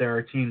said that there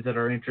are teams that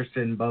are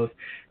interested in both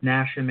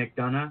Nash and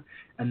McDonough,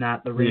 and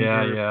that the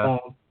Rangers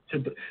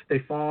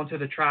fall into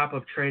the trap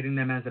of trading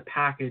them as a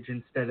package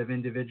instead of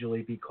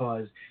individually,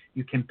 because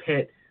you can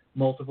pit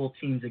multiple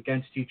teams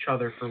against each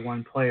other for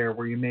one player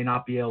where you may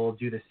not be able to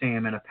do the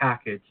same in a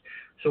package.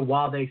 So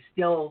while they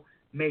still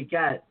may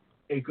get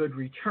a good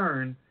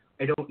return,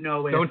 I don't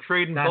know if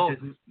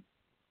that's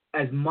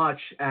as much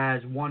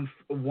as one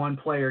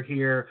player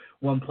here,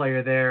 one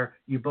player there.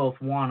 You both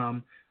want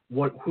them.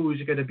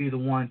 Who's going to be the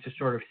one to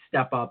sort of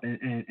step up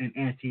and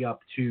ante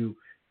up to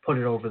put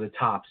it over the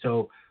top?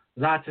 So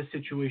that's a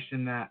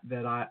situation that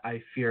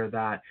I fear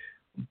that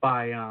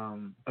by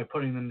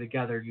putting them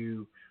together,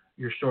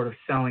 you're sort of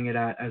selling it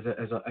as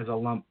a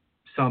lump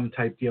sum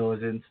type deal,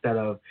 as instead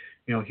of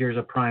here's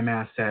a prime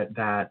asset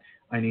that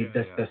I need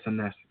this, and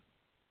this.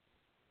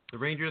 The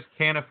Rangers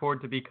can't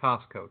afford to be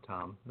Costco,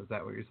 Tom. Is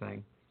that what you're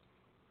saying?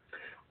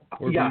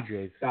 Or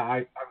BJ's.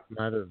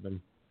 Neither of them.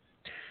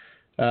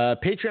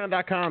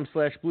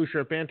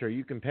 Patreon.com/BlueShirtBanter.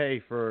 You can pay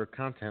for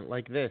content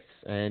like this,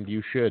 and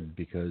you should,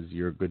 because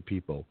you're good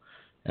people.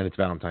 And it's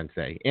Valentine's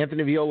Day.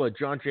 Anthony Viola,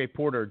 John J.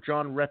 Porter,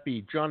 John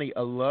Reppy, Johnny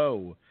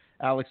Alo,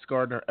 Alex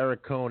Gardner,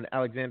 Eric Cohn,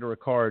 Alexander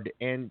Ricard,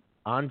 and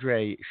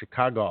Andre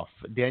Chicagoff,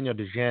 Daniel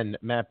DeGen,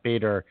 Matt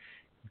Bader,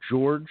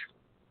 George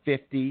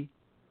 50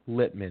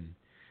 Littman,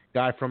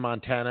 Guy from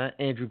Montana,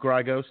 Andrew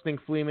Grigo, Stink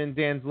Fleeman,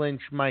 Dan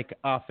Lynch, Mike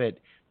Offit,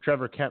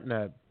 Trevor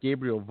Kempna,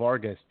 Gabriel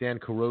Vargas, Dan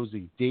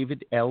Carosi,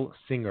 David L.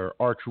 Singer,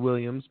 Arch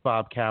Williams,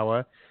 Bob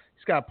Cowa,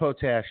 Scott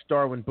Potash,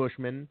 Darwin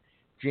Bushman,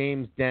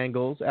 James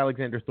Dangles,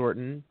 Alexander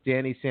Thornton,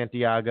 Danny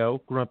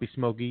Santiago, Grumpy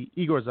Smokey,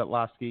 Igor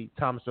Zatlowski,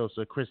 Thomas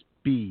Osa, Chris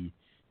B.,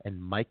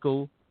 and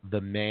Michael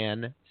the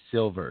Man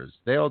Silvers.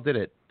 They all did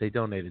it. They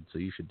donated, so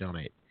you should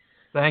donate.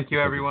 Thank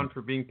you, everyone,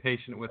 for being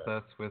patient with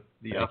us with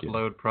the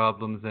upload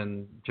problems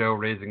and Joe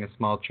raising a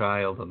small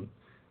child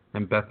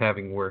and Beth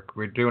having work.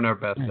 We're doing our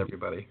best,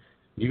 everybody.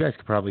 You guys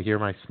could probably hear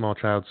my small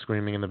child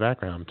screaming in the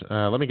background.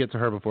 Let me get to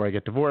her before I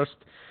get divorced.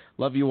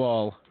 Love you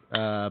all.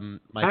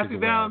 Happy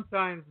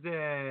Valentine's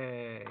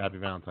Day. Happy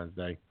Valentine's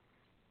Day.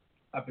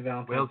 Happy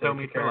Valentine's Whales Day. don't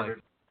meet for life.